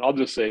call sign. I'll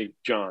just say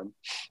John.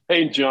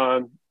 Hey,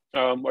 John,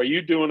 are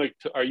you doing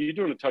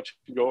a touch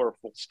and go or a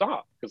full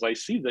stop? Because I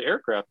see the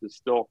aircraft is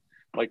still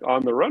like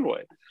on the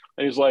runway.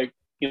 And he's like,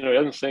 he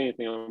doesn't say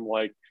anything. I'm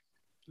like,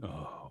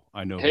 oh,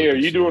 I know. Hey, are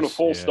you doing a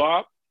full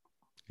stop?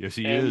 Yes,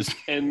 he is.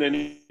 And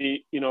then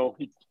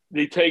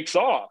he takes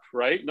off,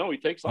 right? No, he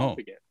takes off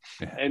again.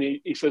 Yeah. And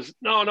he says,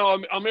 no,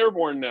 I'm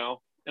airborne now.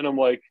 And I'm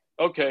like,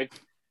 okay.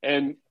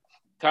 And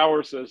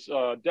Tower says,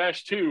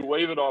 -2,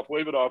 wave it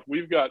off.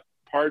 We've got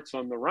parts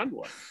on the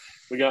runway.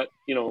 We got,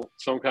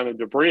 some kind of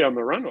debris on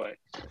the runway.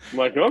 I'm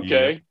like,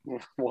 okay,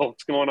 well,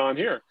 what's going on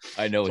here?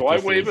 I know. So I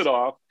wave it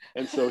off.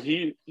 And so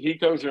he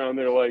comes around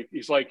there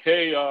he's like,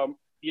 hey, I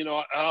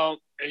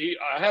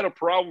had a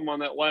problem on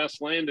that last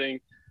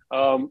landing.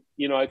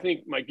 I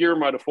think my gear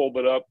might have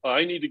folded up.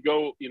 I need to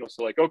go,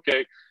 so like,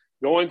 okay,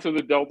 go into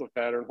the Delta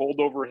pattern, hold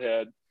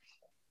overhead,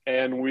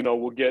 and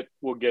we'll get,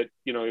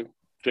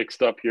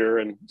 fixed up here.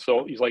 And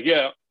so he's like,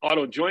 yeah,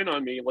 auto join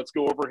on me. Let's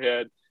go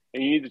overhead.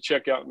 And you need to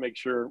check out and make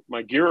sure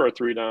my gear are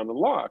 3 down and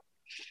locked.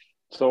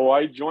 So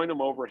I join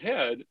him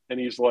overhead, and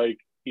he's like,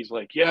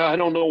 yeah, I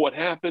don't know what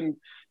happened.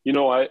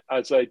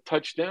 As I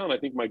touched down, I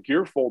think my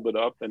gear folded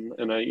up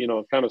and I,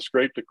 kind of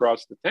scraped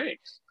across the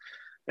tanks.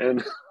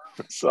 And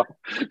so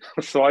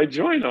I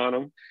joined on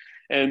him,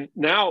 and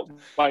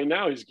by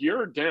now his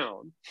gear are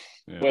down.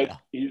 Yeah. But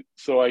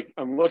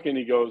I'm looking,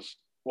 he goes,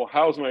 well,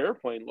 how's my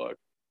airplane look?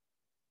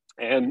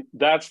 And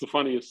that's the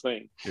funniest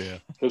thing. Yeah.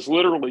 Because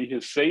literally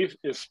his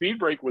speed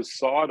brake was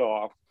sawed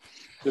off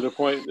to the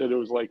point that it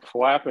was like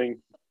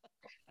flapping.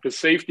 The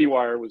safety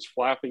wire was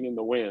flapping in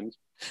the wind.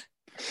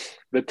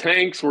 The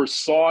tanks were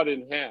sawed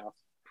in half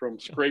from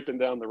scraping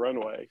down the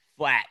runway.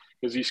 Flat.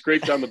 Because he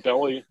scraped down the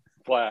belly.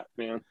 Flat,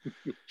 man.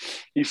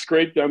 He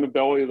scraped down the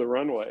belly of the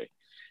runway.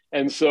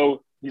 And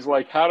so he's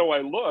like, how do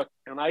I look?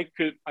 And I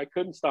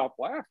couldn't stop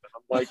laughing.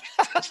 I'm like,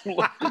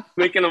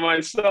 thinking to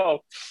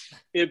myself,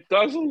 it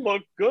doesn't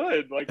look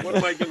good. Like, what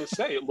am I going to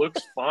say? It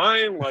looks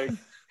fine. Like,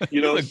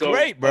 you look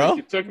great, bro. Like,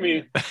 it took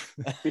me,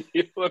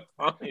 you look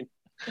fine.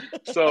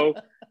 So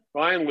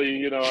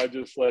finally,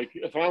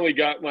 I finally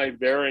got my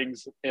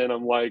bearings, and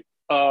I'm like,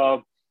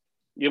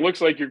 it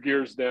looks like your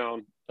gear's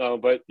down.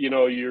 But you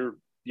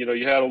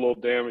had a little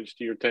damage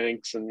to your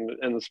tanks and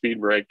the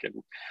speed brake.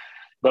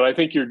 But I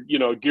think your,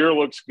 gear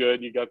looks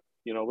good. You got,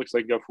 looks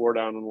like you got 4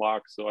 down and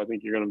locked. So I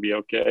think you're going to be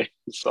okay.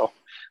 So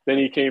then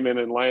he came in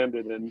and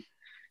landed, and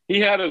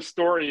he had a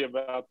story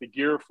about the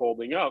gear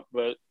folding up,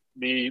 but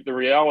the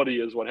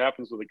reality is what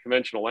happens with a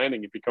conventional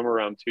landing. If you come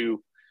around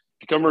too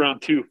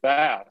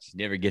fast,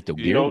 you never get the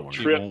gear warning.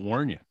 He won't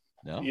warn you.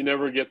 No, you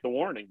never get the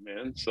warning,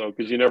 man. So,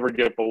 cause you never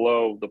get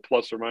below the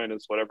plus or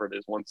minus, whatever it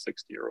is,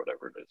 160 or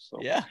whatever it is. So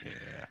yeah.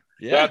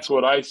 That's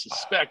what I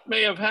suspect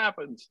may have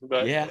happened.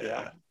 But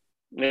yeah.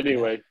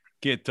 Anyway,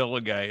 can't tell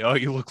a guy, oh,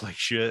 you look like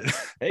shit.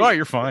 Hey, oh,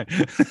 you're fine.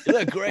 You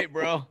look great,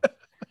 bro.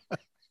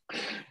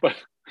 But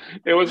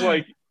it was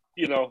like,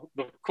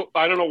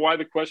 I don't know why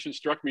the question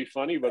struck me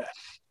funny, but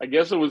I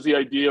guess it was the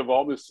idea of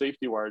all this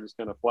safety wire just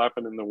kind of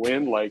flapping in the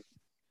wind. Like,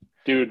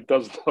 dude, it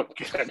doesn't look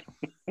good.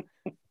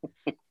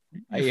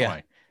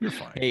 You're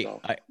fine. Hey,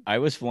 I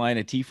was flying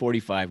a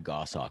T-45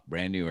 Goshawk,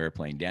 brand new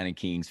airplane down in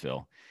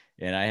Kingsville,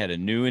 and I had a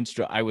new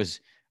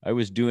I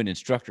was doing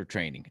instructor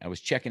training. I was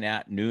checking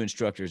out new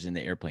instructors in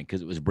the airplane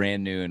because it was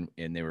brand new,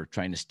 and they were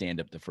trying to stand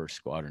up the first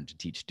squadron to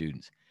teach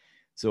students.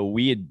 So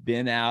we had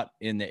been out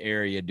in the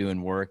area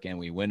doing work, and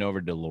we went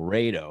over to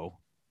Laredo,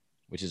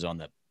 which is on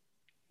the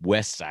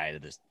west side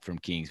of this from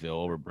Kingsville,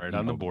 over right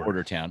on the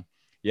border town.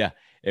 Yeah,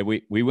 and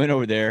we went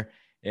over there,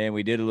 and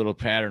we did a little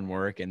pattern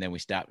work, and then we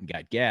stopped and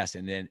got gas.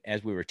 And then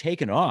as we were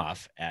taking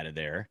off out of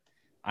there,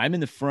 I'm in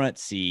the front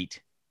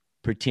seat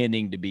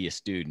pretending to be a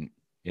student,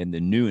 and the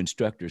new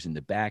instructor's in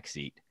the back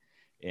seat.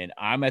 And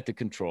I'm at the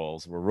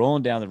controls. We're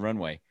rolling down the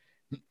runway,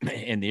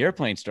 and the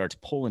airplane starts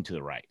pulling to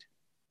the right.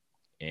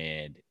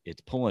 And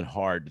it's pulling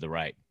hard to the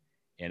right.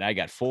 And I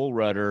got full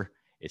rudder.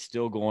 It's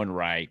still going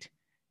right.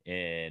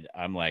 And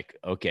I'm like,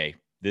 okay,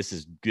 this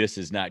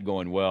is not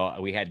going well.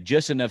 We had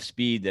just enough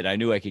speed that I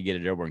knew I could get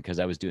it airborne because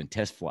I was doing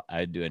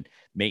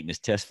maintenance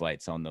test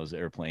flights on those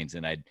airplanes,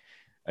 and I'd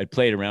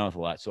played around with a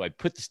lot. So I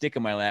put the stick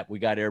in my lap. We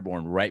got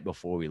airborne right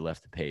before we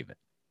left the pavement.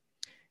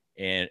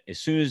 And as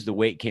soon as the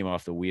weight came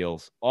off the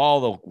wheels,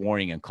 all the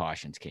warning and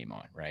cautions came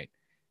on, right?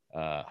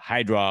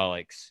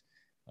 Hydraulics,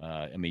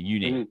 you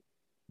name it.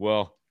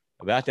 Well,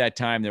 about that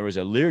time, there was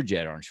a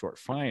Learjet on short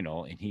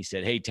final, and he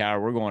said, hey, Tower,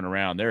 we're going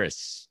around. There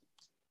is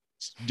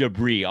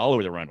debris all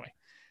over the runway.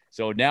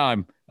 So now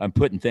I'm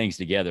putting things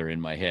together in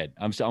my head.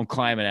 I'm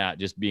climbing out,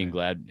 just being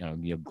glad,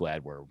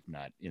 glad we're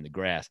not in the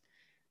grass.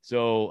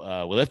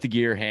 So we left the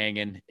gear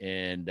hanging,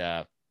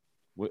 and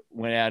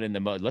went out in the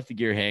mud, left the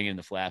gear hanging,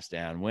 the flaps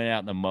down, went out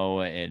in the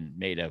MOA and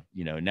made a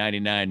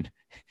 99.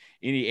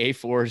 Any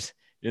A4s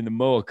in the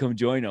MOA come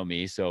join on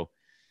me. So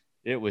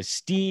it was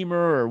Steamer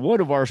or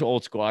one of our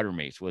old squadron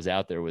mates was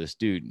out there with a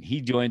student.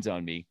 He joins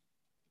on me.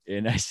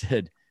 And I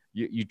said,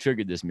 you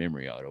triggered this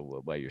memory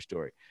auto by your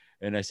story.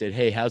 And I said,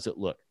 hey, how's it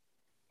look?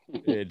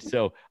 And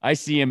so I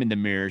see him in the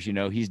mirrors, you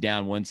know, he's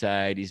down one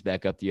side, he's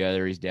back up the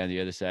other, he's down the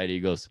other side. He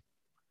goes,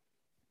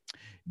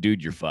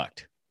 dude, you're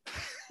fucked.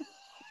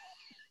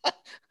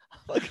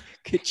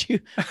 Could you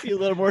be a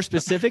little more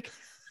specific?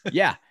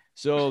 Yeah.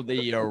 So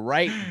the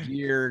right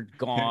gear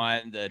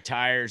gone, the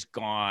tires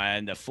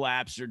gone, the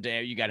flaps are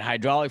down. You got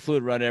hydraulic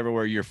fluid running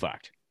everywhere. You're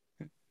fucked.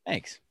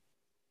 Thanks,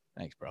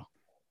 bro.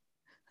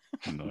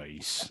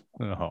 Nice.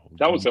 Oh,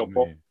 that was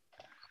helpful. Man.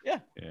 Yeah.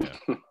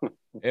 Yeah.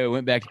 It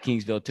went back to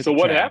Kingsville. So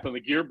what happened?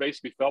 The gear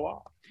basically fell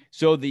off.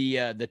 So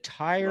the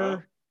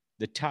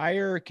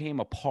tire came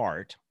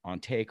apart on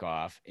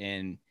takeoff,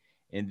 and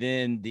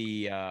then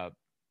the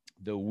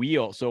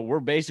wheel. So we're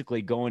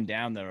basically going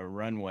down the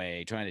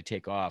runway trying to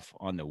take off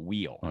on the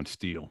wheel on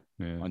steel,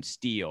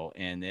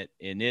 and it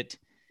did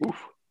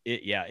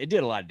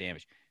a lot of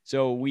damage.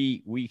 So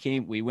we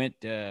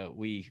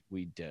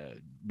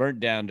burnt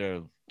down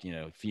to, you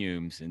know,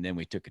 fumes, and then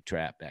we took a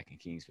trap back in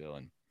Kingsville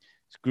and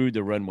screwed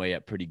the runway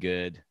up pretty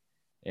good.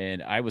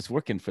 And I was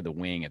working for the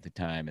wing at the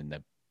time, and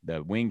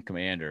the wing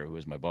commander, who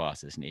was my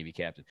boss, this Navy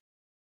captain,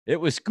 it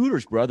was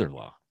Scooter's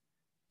brother-in-law,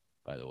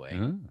 by the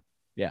way.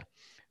 Yeah.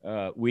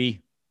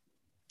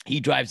 He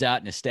drives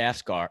out in a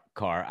staff's car.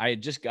 I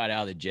had just got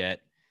out of the jet,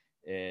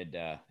 and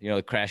you know,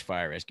 the crash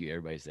fire rescue,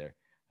 everybody's there.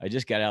 I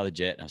just got out of the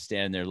jet, and I'm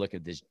standing there looking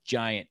at this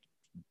giant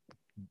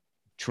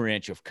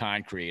trench of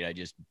concrete I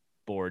just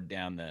bored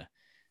down the,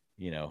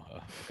 you know,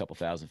 a couple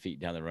thousand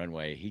feet down the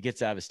runway. He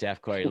gets out of his staff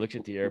car, he looks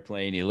at the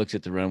airplane, he looks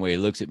at the runway, he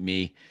looks at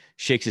me,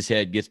 shakes his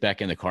head, gets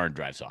back in the car, and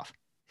drives off.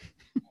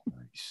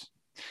 Nice.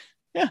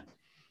 Yeah.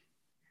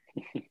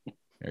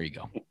 There you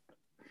go.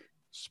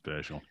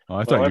 Special. Oh,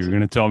 I thought you were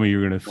going to tell me you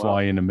were going to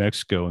fly into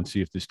Mexico and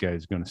see if this guy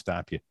is going to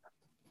stop you.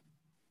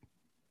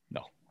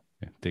 No.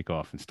 Yeah, take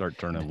off and start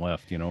turning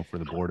left, you know, for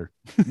the border.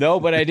 No,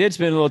 but I did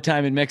spend a little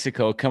time in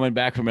Mexico coming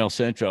back from El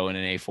Centro in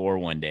an A4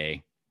 one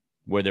day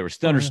where there was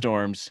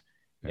thunderstorms,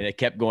 and it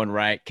kept going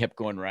right,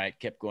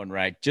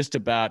 just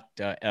about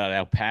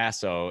El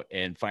Paso.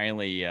 And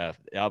finally,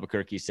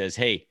 Albuquerque says,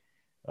 hey,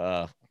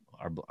 our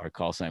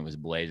call sign was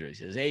Blazer. He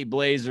says, hey,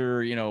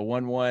 Blazer, you know,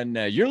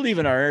 1-1, you're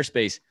leaving our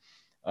airspace.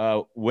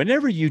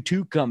 Whenever you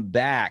two come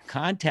back,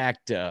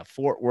 contact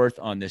Fort Worth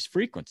on this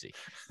frequency.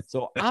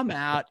 So I'm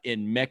out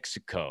in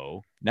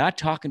Mexico, not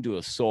talking to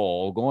a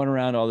soul, going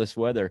around all this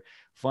weather.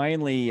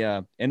 Finally,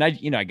 and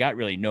I got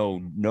really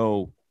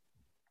no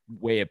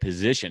way of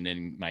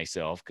positioning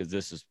myself,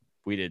 because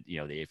we did, you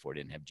know, the A4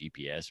 didn't have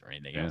GPS or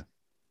anything else.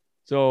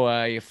 So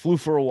I flew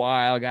for a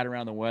while, got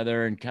around the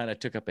weather, and kind of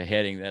took up a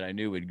heading that I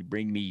knew would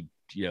bring me,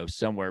 you know,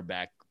 somewhere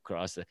back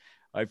across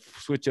I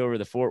switched over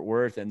to Fort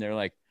Worth, and they're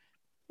like,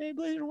 hey,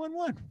 Blazer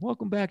 1-1,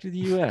 welcome back to the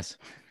U.S.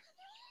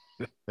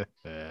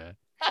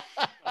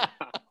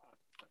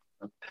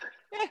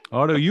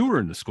 Otto, you were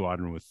in the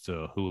squadron with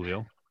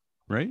Julio,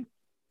 right?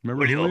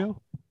 Remember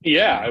Julio?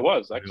 Yeah, I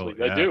was actually.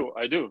 Yeah.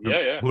 I do.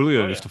 Yeah.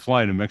 Julio used to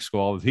fly into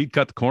Mexico. He'd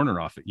cut the corner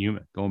off at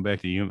Yuma, going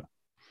back to Yuma,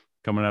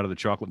 coming out of the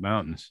Chocolate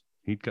Mountains.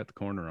 He'd cut the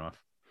corner off,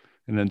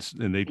 and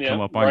they'd come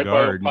up on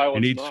guard,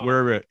 and he'd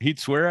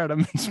swear at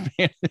them in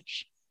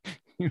Spanish.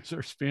 He was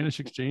our Spanish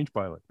exchange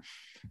pilot.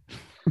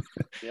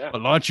 Yeah.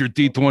 Launch your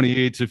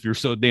T-28s if you're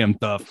so damn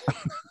tough.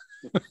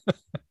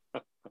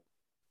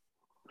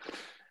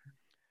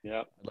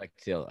 Yeah. I'd like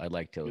to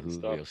tell a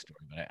Julio story,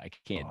 but I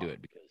can't do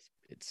it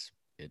because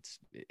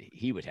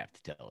he would have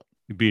to tell it.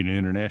 It'd be an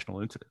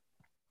international incident.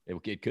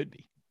 It could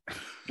be.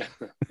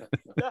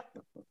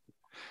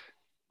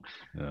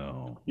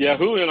 No. Yeah,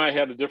 Julio and I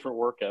had a different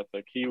work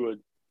ethic. He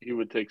would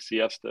take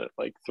siesta at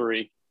like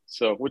 3,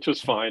 so which was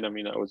fine. I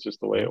mean, that was just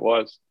the way it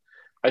was.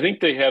 I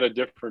think they had a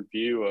different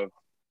view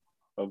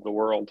of the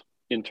world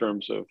in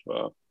terms of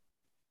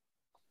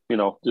you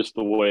know, just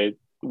the way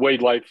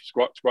life,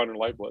 squadron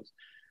life was.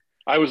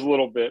 I was a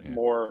little bit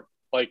more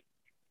like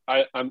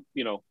I'm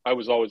you know, I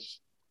was always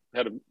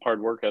had a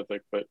hard work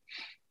ethic, but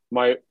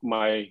my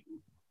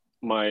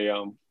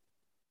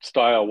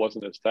style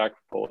wasn't as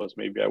tactful as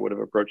maybe I would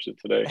have approached it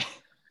today.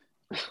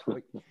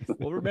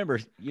 Well, remember,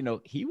 you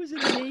know, he was in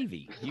the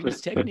Navy. He was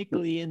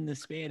technically in the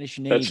Spanish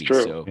Navy. That's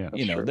true. So, yeah,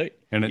 you know,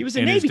 he was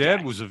a Navy his dad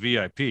guy. Was a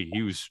VIP.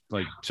 He was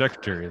like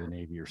secretary of the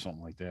Navy or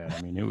something like that.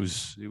 I mean, it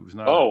was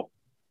not. Oh,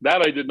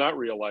 that I did not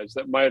realize.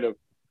 That might have.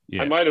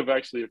 Yeah. I might have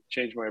actually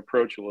changed my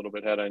approach a little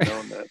bit had I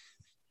known that.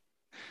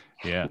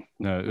 Yeah.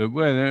 No,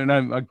 and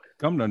I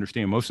come to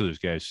understand most of those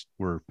guys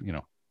were, you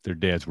know, their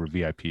dads were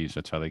VIPs.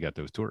 That's how they got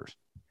those tours.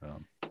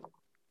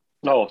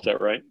 Oh, is that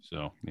right?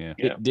 So, yeah.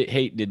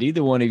 Did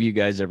either one of you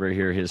guys ever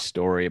hear his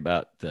story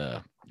about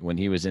when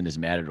he was in his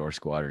Matador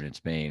squadron in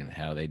Spain,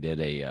 how they did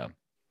a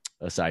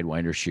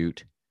Sidewinder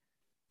shoot,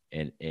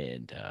 and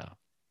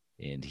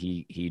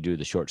he drew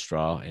the short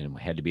straw and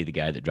had to be the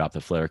guy that dropped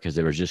the flare because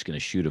they were just going to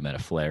shoot him at a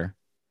flare.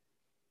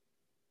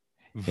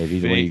 Have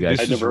either one of you guys?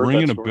 This is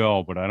ringing a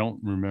bell, but I don't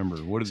remember.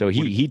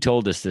 He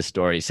told us this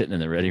story sitting in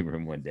the ready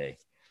room one day.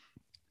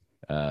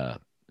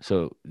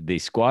 the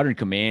squadron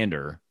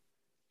commander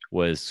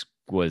was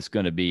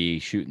going to be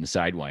shooting the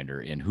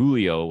Sidewinder, and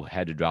Julio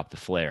had to drop the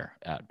flare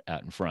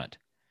out in front.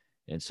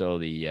 And so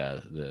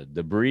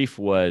the brief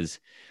was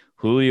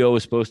Julio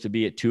was supposed to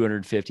be at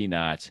 250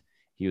 knots.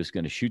 He was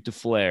going to shoot the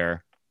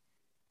flare,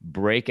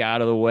 break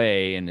out of the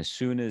way, and as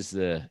soon as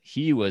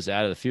he was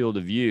out of the field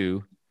of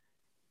view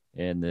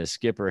and the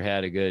skipper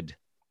had a good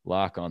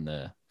lock on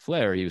the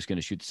flare, he was going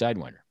to shoot the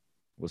Sidewinder.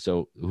 Well,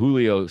 so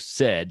Julio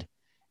said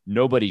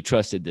nobody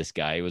trusted this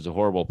guy. He was a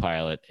horrible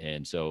pilot,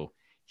 and so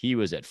he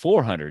was at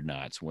 400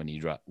 knots when he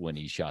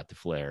shot the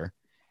flare.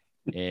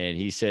 And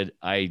he said,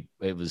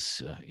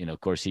 of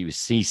course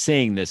he's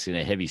saying this in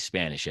a heavy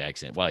Spanish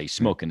accent while he's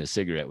smoking a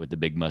cigarette with the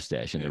big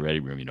mustache in the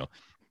ready room,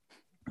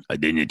 I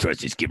didn't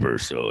trust the skipper.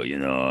 So,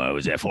 I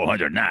was at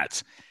 400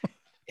 knots.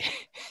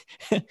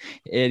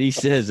 And he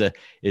says,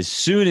 as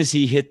soon as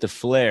he hit the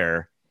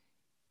flare,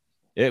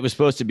 it was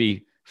supposed to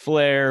be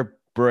flare,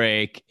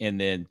 break, and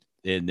then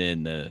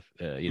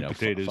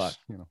potatoes.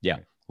 Yeah.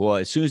 Well,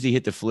 as soon as he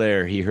hit the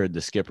flare, he heard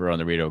the skipper on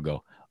the radio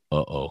go,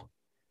 "Uh-oh."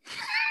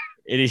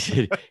 And he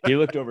said he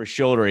looked over his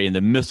shoulder and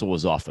the missile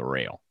was off the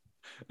rail.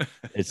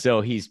 And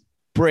so he's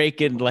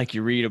braking like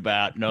you read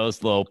about,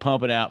 nose low,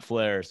 pumping out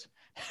flares.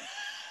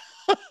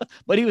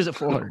 But he was at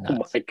 400 knots.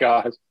 Oh my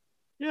gosh.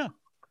 Yeah.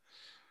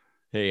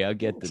 Hey, I'll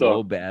get the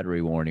low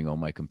battery warning on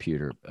my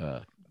computer.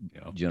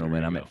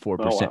 Gentlemen, I'm at 4%.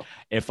 Oh, wow.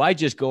 If I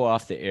just go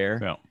off the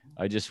air,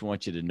 I just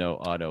want you to know,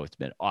 Otto, it's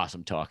been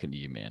awesome talking to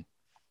you, man.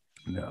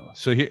 No.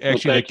 So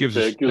that gives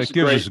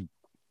us.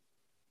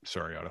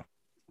 Sorry, Otto.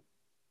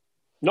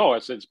 No,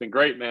 it's been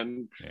great,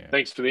 man. Yeah.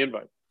 Thanks for the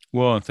invite.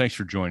 Well, and thanks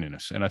for joining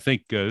us. And I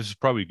think this is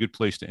probably a good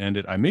place to end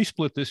it. I may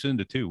split this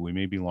into two. We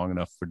may be long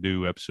enough for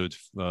do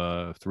episodes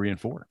 3 and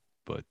 4,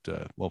 but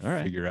we'll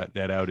figure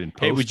that out in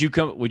post. Hey, would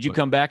you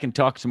come back and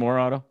talk some more,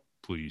 Otto?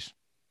 Please.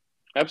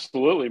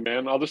 Absolutely,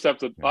 man. I'll just have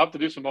to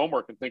do some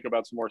homework and think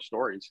about some more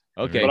stories.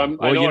 Okay. But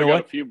I got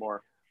a few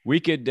more. We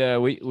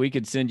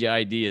could send you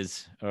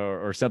ideas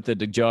or something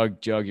to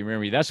jog your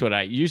memory. That's what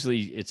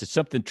it's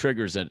something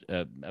triggers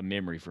a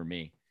memory for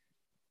me.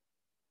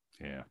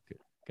 Yeah.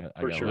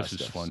 This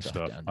is fun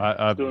stuff.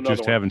 I'm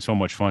just having so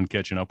much fun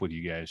catching up with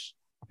you guys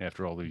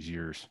after all these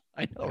years.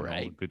 I know,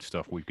 right? All the good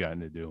stuff we've gotten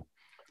to do.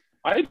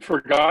 I had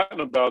forgotten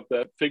about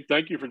that. Fig,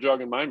 thank you for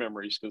jogging my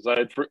memories, because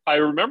I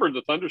remembered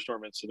the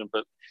thunderstorm incident,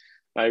 but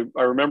I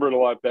remember it a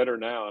lot better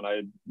now, and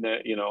I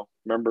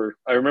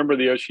remember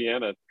the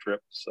Oceania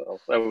trip, so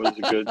that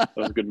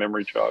was a good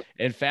memory jog.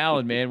 And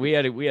Fallon, man, we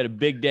had a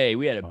big day.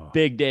 We had a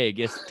big day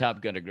against the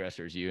Top Gun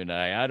aggressors. You and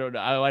I don't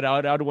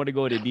want to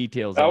go into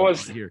details.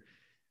 Here.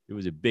 It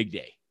was a big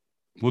day.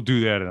 We'll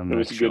do that on another show. It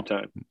was a good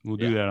time. We'll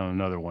do that on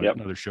another one,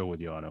 another show with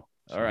you, Otto.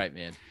 So, all right,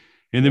 man.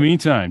 In the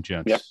meantime,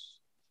 gents,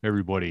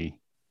 everybody,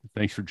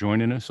 thanks for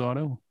joining us,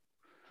 Otto.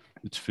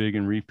 It's Fig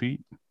and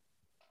Repeat.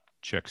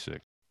 Check 6.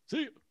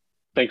 See you.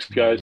 Thanks,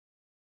 guys.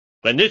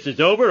 When this is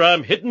over,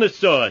 I'm hitting the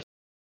sauce.